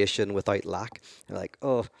castration, without lack. You're like,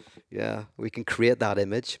 oh, yeah, we can create that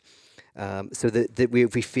image. So that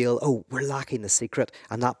we feel, oh, we're lacking the secret,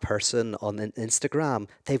 and that person on Instagram,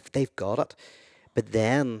 they've got it. But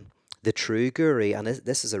then the true guru, and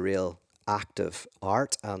this is a real act of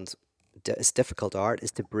art, and it's difficult art,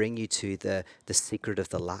 is to bring you to the secret of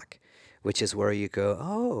the lack, which is where you go,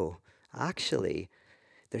 oh, actually,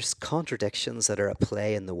 there's contradictions that are at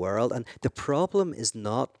play in the world, and the problem is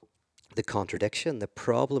not the contradiction. The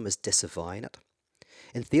problem is disavowing it.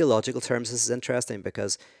 In theological terms, this is interesting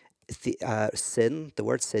because the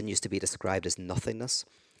word sin used to be described as nothingness.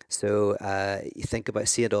 So you think about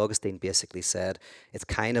St. Augustine basically said it's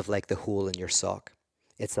kind of like the hole in your sock.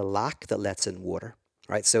 It's a lack that lets in water,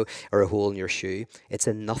 right? So, or a hole in your shoe. It's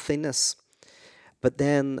a nothingness. But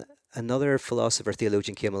then another philosopher,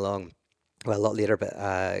 theologian came along, well, a lot later, but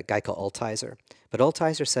a guy called Altizer. But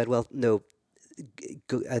Altizer said, well, no,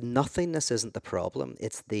 nothingness isn't the problem.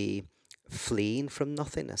 It's the fleeing from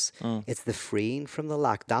nothingness. It's the freeing from the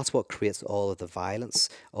lack. That's what creates all of the violence,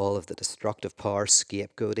 all of the destructive power,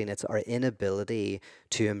 scapegoating. It's our inability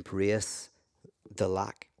to embrace the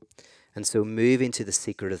lack. And so moving to the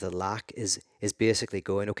secret of the lack is basically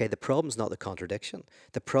going, okay, the problem's not the contradiction.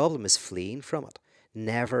 The problem is fleeing from it,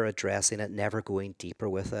 never addressing it, never going deeper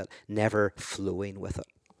with it, never flowing with it.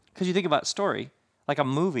 Because you think about story, like a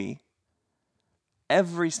movie,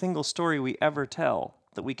 every single story we ever tell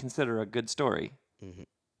that we consider a good story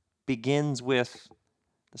begins with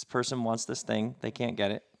this person wants this thing, they can't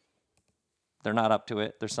get it, they're not up to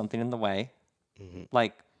it, there's something in the way.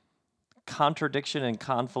 Like contradiction and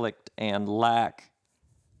conflict and lack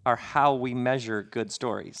are how we measure good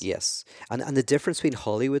stories. Yes. And the difference between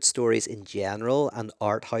Hollywood stories in general and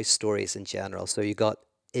art house stories in general. So you got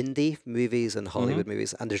indie movies and Hollywood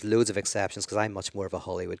movies, and there's loads of exceptions because I'm much more of a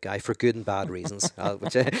Hollywood guy for good and bad reasons.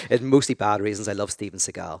 It's mostly bad reasons. I love Steven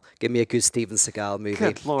Seagal. Give me a good Steven Seagal movie.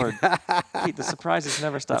 Good Lord. Pete, the surprises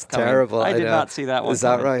never stop It's coming. terrible. I did know. not see that one Is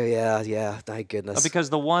that coming. right? Yeah. Thank goodness. Because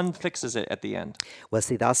the one fixes it at the end. Well,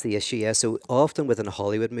 see, that's the issue. Yeah. So often within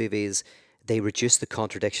Hollywood movies, they reduce the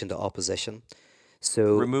contradiction to opposition.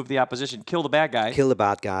 So Remove the opposition, kill the bad guy, kill the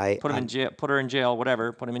bad guy. put him in and jail, put her in jail,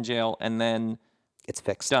 whatever, put him in jail, and then It's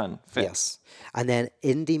fixed. done, fixed. Yes. And then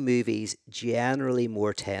indie movies generally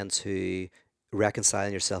more tend to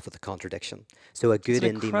reconciling yourself with the contradiction. So a It's good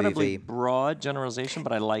an indie incredibly movie. broad generalization,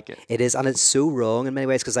 but I like it. It is, and it's so wrong in many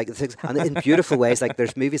ways because, like, and in beautiful ways, like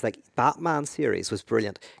there's movies like Batman series was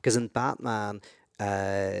brilliant because in Batman,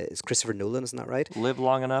 it's Christopher Nolan, isn't that right? Live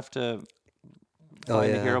long enough to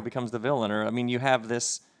find the hero becomes the villain, or I mean, you have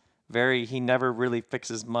this he never really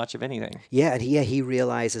fixes much of anything. Yeah, and he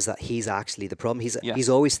realizes that he's actually the problem. He's Yes. he's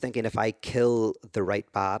always thinking if I kill the right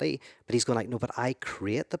baddie, but he's going like, no, but I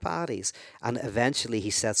create the baddies. And eventually he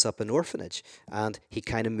sets up an orphanage and he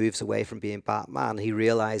kind of moves away from being Batman. He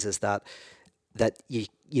realizes that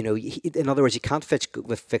in other words, you can't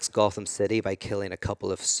fix Gotham City by killing a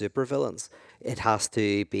couple of supervillains. It has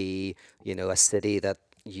to be, a city that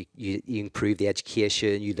you improve the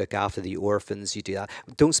education, you look after the orphans, you do that.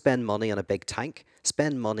 Don't spend money on a big tank.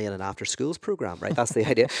 Spend money on an after schools program, right? That's the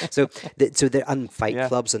idea. So, and Fight Yeah.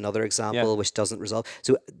 Club's another Yeah. example which doesn't resolve.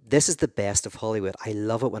 So this is the best of Hollywood. I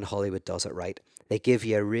love it when Hollywood does it right. They give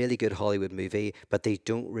you a really good Hollywood movie, but they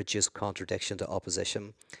don't reduce contradiction to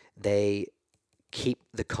opposition. They keep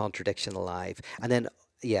the contradiction alive, and then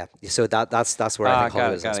yeah. So that's where I think Got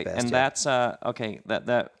Hollywood it, is at got its it. best. And Yeah. that's okay.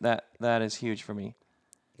 That is huge for me.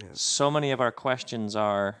 So many of our questions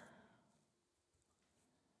are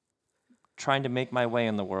trying to make my way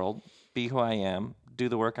in the world, be who I am, do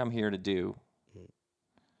the work I'm here to do.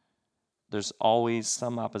 There's always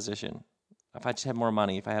some opposition. If I just had more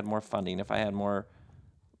money, if I had more funding, if I had more,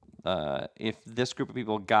 if this group of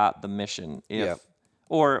people got the mission, Yeah.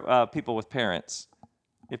 or people with parents,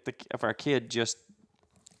 if our kid just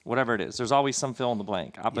whatever it is, there's always some fill in the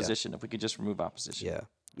blank Yeah. opposition. If we could just remove opposition. Yeah,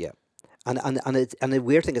 yeah, and the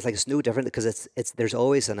weird thing is like it's no different because it's there's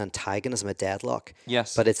always an antagonism, a deadlock,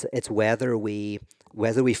 Yes. but it's whether we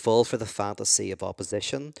fall for the fantasy of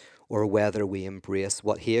opposition or whether we embrace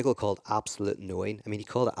what Hegel called absolute knowing. I mean, he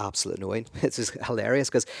called it absolute knowing. It's just hilarious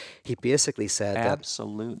because he basically said that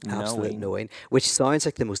Absolute absolute knowing. knowing, which sounds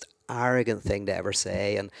like the most arrogant thing to ever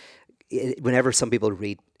say, and whenever some people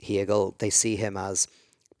read Hegel, they see him as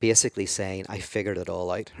basically saying, I figured it all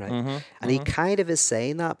out, right? And he kind of is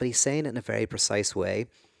saying that, but he's saying it in a very precise way.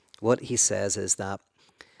 What he says is that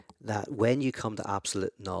when you come to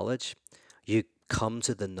absolute knowledge, you come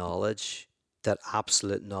to the knowledge that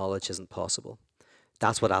absolute knowledge isn't possible.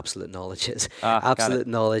 That's what absolute knowledge is. Got it. Absolute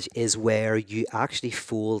knowledge is where you actually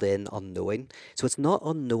fold in unknowing. So it's not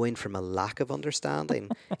unknowing from a lack of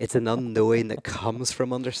understanding. It's an unknowing that comes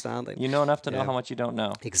from understanding. You know enough to know Yeah, how much you don't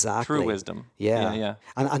know. True exactly. wisdom. Yeah, Yeah.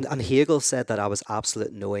 yeah. And Hegel said that I was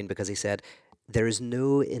absolute knowing because he said there is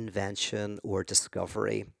no invention or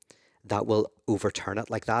discovery that will overturn it.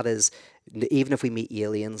 Like that is, even if we meet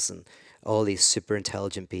aliens and all these super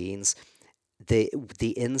intelligent beings, the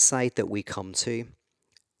insight that we come to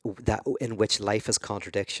that in which life is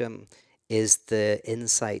contradiction is the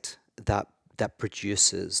insight that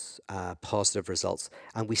produces positive results.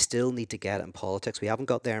 And we still need to get it in politics. We haven't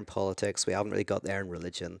got there in politics. We haven't really got there in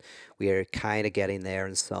religion. We are kind of getting there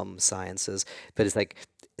in some sciences. But it's like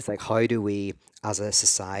how do we, as a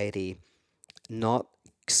society, not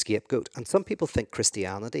scapegoat? And some people think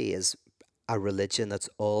Christianity is a religion that's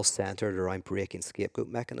all centered around breaking scapegoat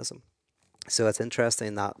mechanism. So it's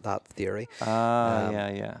interesting that theory. Um, Yeah,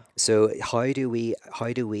 yeah. so how do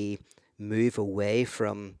we move away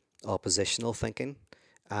from oppositional thinking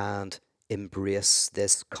and embrace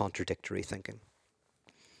this contradictory thinking?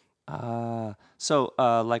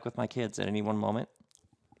 Like with my kids, at any one moment,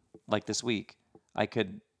 like this week, I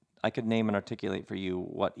could I could name and articulate for you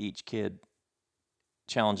what each kid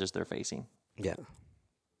challenges they're facing, Yeah,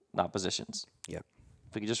 oppositions. yeah,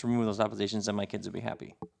 If we could just remove those oppositions, then my kids would be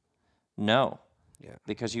happy. No, yeah,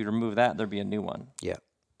 because you remove that, there'd be a new one. yeah,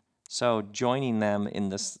 So joining them in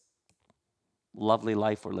this lovely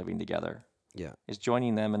life we're living together yeah, is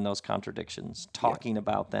joining them in those contradictions, talking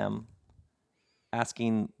about them,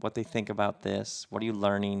 asking what they think about this. What are you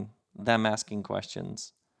learning? Them asking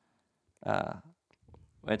questions.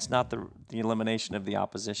 It's not the elimination of the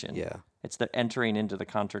opposition. yeah, It's the entering into the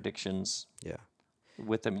contradictions yeah,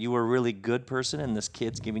 with them. You were a really good person, and this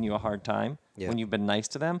kid's giving you a hard time yeah, when you've been nice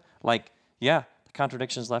to them. Like, yeah, the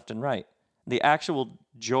contradictions left and right. The actual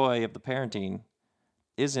joy of the parenting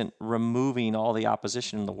isn't removing all the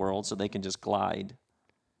opposition in the world so they can just glide.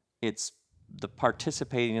 It's the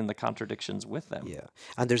participating in the contradictions with them. yeah.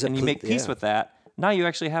 And there's a And you make peace yeah, with that. Now you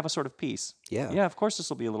actually have a sort of peace. yeah. Yeah, of course this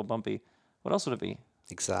will be a little bumpy. What else would it be?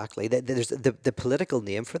 Exactly. There's the political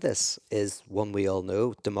name for this is one we all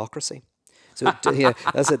know, democracy. So yeah,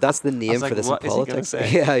 that's it. That's the I was name like, for this in what is he going to politics.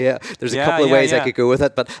 say? Yeah, yeah. There's a Yeah, couple of yeah, ways I yeah. could go with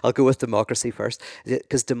it, but I'll go with democracy first,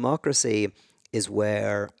 because democracy is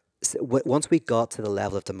where once we got to the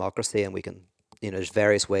level of democracy, and we can, there's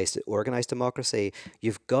various ways to organize democracy.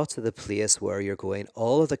 You've got to the place where you're going.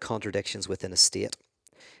 All of the contradictions within a state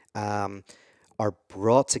um, are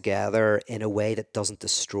brought together in a way that doesn't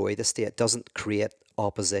destroy the state, doesn't create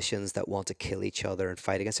oppositions that want to kill each other and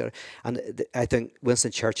fight against each other. And I think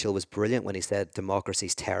Winston Churchill was brilliant when he said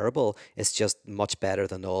democracy's terrible. It's just much better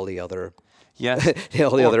than all the other Yes.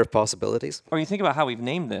 all the Or, other possibilities. or you think about how we've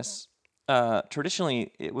named this.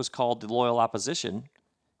 Traditionally, it was called the loyal opposition,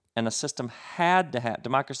 and a system had to have,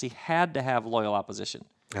 democracy had to have loyal opposition.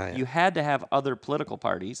 Ah, yeah. You had to have other political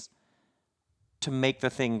parties to make the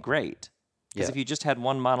thing great. Because Yeah. if you just had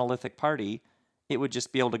one monolithic party, it would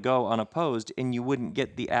just be able to go unopposed, and you wouldn't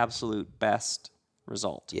get the absolute best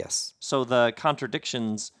result. Yes. So the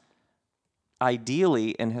contradictions,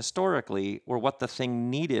 ideally and historically, were what the thing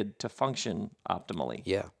needed to function optimally,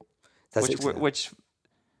 Yeah. That's exactly. which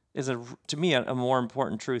is to me a more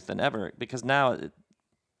important truth than ever, because now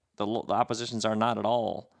the oppositions are not at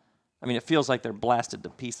all. I mean, it feels like they're blasted to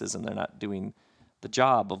pieces and they're not doing the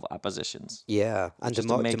job of oppositions, Yeah, and which is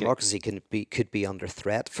to make it. democracy could be under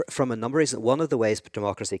threat from a number of reasons. One of the ways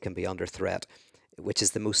democracy can be under threat, which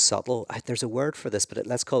is the most subtle. There's a word for this, but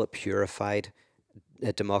let's call it purified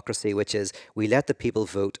democracy, which is we let the people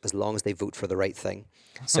vote as long as they vote for the right thing.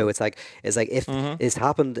 So it's like if it's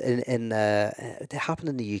happened it happened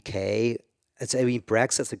in the UK. I mean,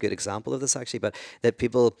 Brexit's a good example of this actually, but that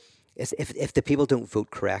people, if the people don't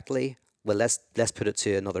vote correctly, well, let's put it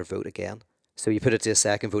to another vote again. So you put it to a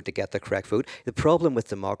second vote to get the correct vote. The problem with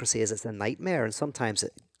democracy is it's a nightmare, and sometimes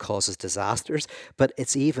it causes disasters. But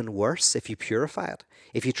it's even worse if you purify it.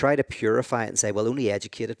 If you try to purify it and say, well, only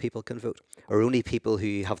educated people can vote, or only people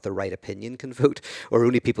who have the right opinion can vote, or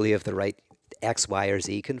only people who have the right X, Y, or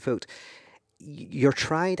Z can vote, you're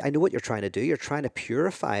trying, I know what you're trying to do. You're trying to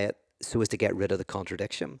purify it so as to get rid of the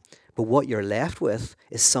contradiction. But what you're left with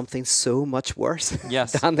is something so much worse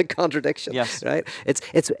Yes. than the contradiction. Yes. Right?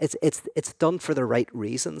 It's done for the right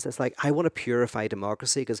reasons. It's like, I want to purify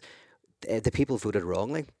democracy because the people voted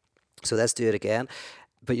wrongly. So let's do it again.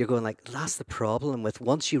 But you're going like, that's the problem with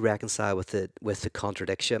once you reconcile with the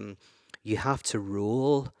contradiction, you have to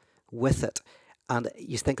roll with it. And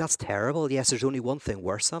you think that's terrible. Yes, there's only one thing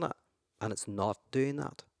worse than it, and it's not doing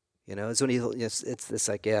that. You know, it's only it's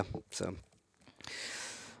like, yeah. So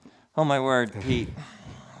Oh my word, Pete!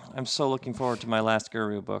 I'm so looking forward to my last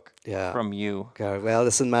Guru book yeah. from you. Okay, well,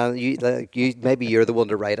 listen, man, you maybe you're the one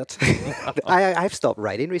to write it. I've stopped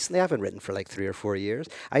writing recently. I haven't written for like 3 or 4 years.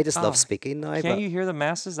 I just love Oh, speaking now. can't But you hear the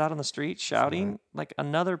masses out on the street shouting like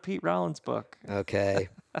another Pete Rollins book? okay,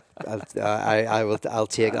 I will. I'll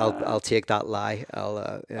take that lie.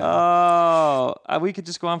 Yeah. Oh, we could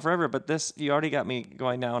just go on forever, but this, you already got me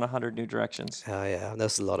going down 100 new directions. Oh yeah,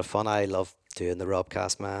 this is a lot of fun. I love doing the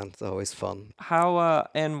Robcast, man. It's always fun. How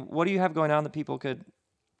and what do you have going on that people could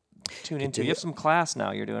tune into? You do have some class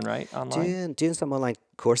now you're doing, right? Online? doing some online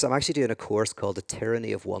course. I'm actually doing a course called The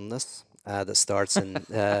Tyranny of Oneness. That starts in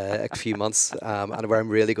a few months, and where I'm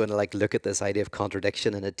really going to like look at this idea of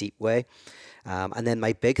contradiction in a deep way. And then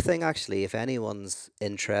my big thing, actually, if anyone's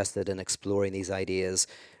interested in exploring these ideas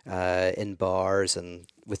in bars and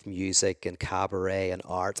with music and cabaret and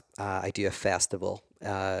art, I do a festival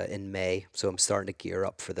in May. So I'm starting to gear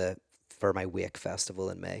up for my Wake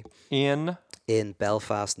Festival in May in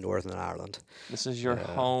Belfast, Northern Ireland. This is your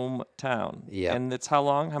hometown. Yeah. And it's how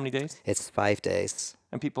long? How many days? It's 5 days.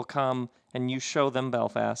 And people come and you show them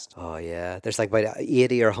Belfast. Oh yeah, there's like about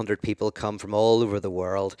 80 or 100 people come from all over the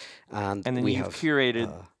world, and And then we you've have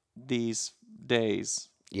curated these days.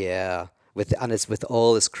 yeah. It's with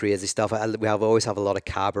all this crazy stuff. We always have a lot of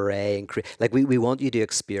cabaret and like we want you to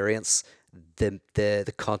experience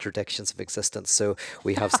the contradictions of existence. So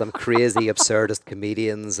we have some crazy absurdist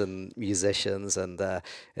comedians and musicians, and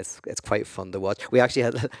it's quite fun to watch. We actually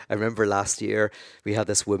had I remember last year we had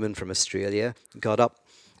this woman from Australia got up,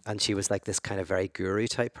 and she was like this kind of very guru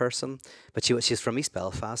type person, but she's from East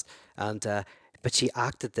Belfast, and but she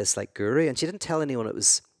acted this like guru, and she didn't tell anyone it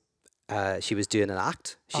was. She was doing an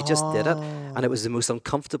act. She just did it. And it was the most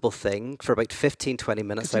uncomfortable thing. For about 15, 20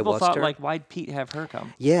 minutes, I People watched thought, her. like, why'd Pete have her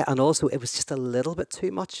come? Yeah, and also it was just a little bit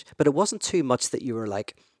too much. But it wasn't too much that you were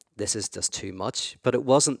like, this is just too much. But it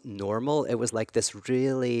wasn't normal. It was like this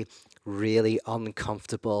really, really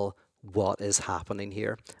uncomfortable, what is happening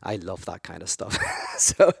here? I love that kind of stuff.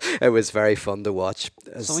 So it was very fun to watch.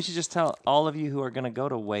 So we should just tell all of you who are going to go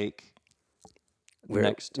to Wake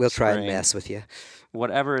next We'll try and spring, mess with you.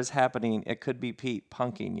 whatever is happening, it could be Pete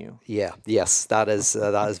punking you. Yeah, yes, that is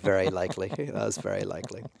very likely. That is very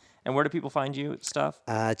likely. And where do people find you stuff?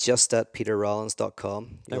 Just at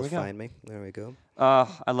peterrollins.com. You'll we go. find me. There we go.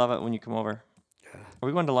 I love it when you come over. Are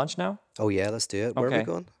we going to lunch now? Oh yeah, let's do it. Where are we Okay.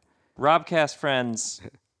 going? Robcast friends,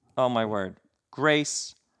 oh my word.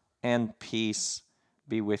 Grace and peace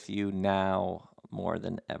be with you now more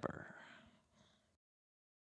than ever.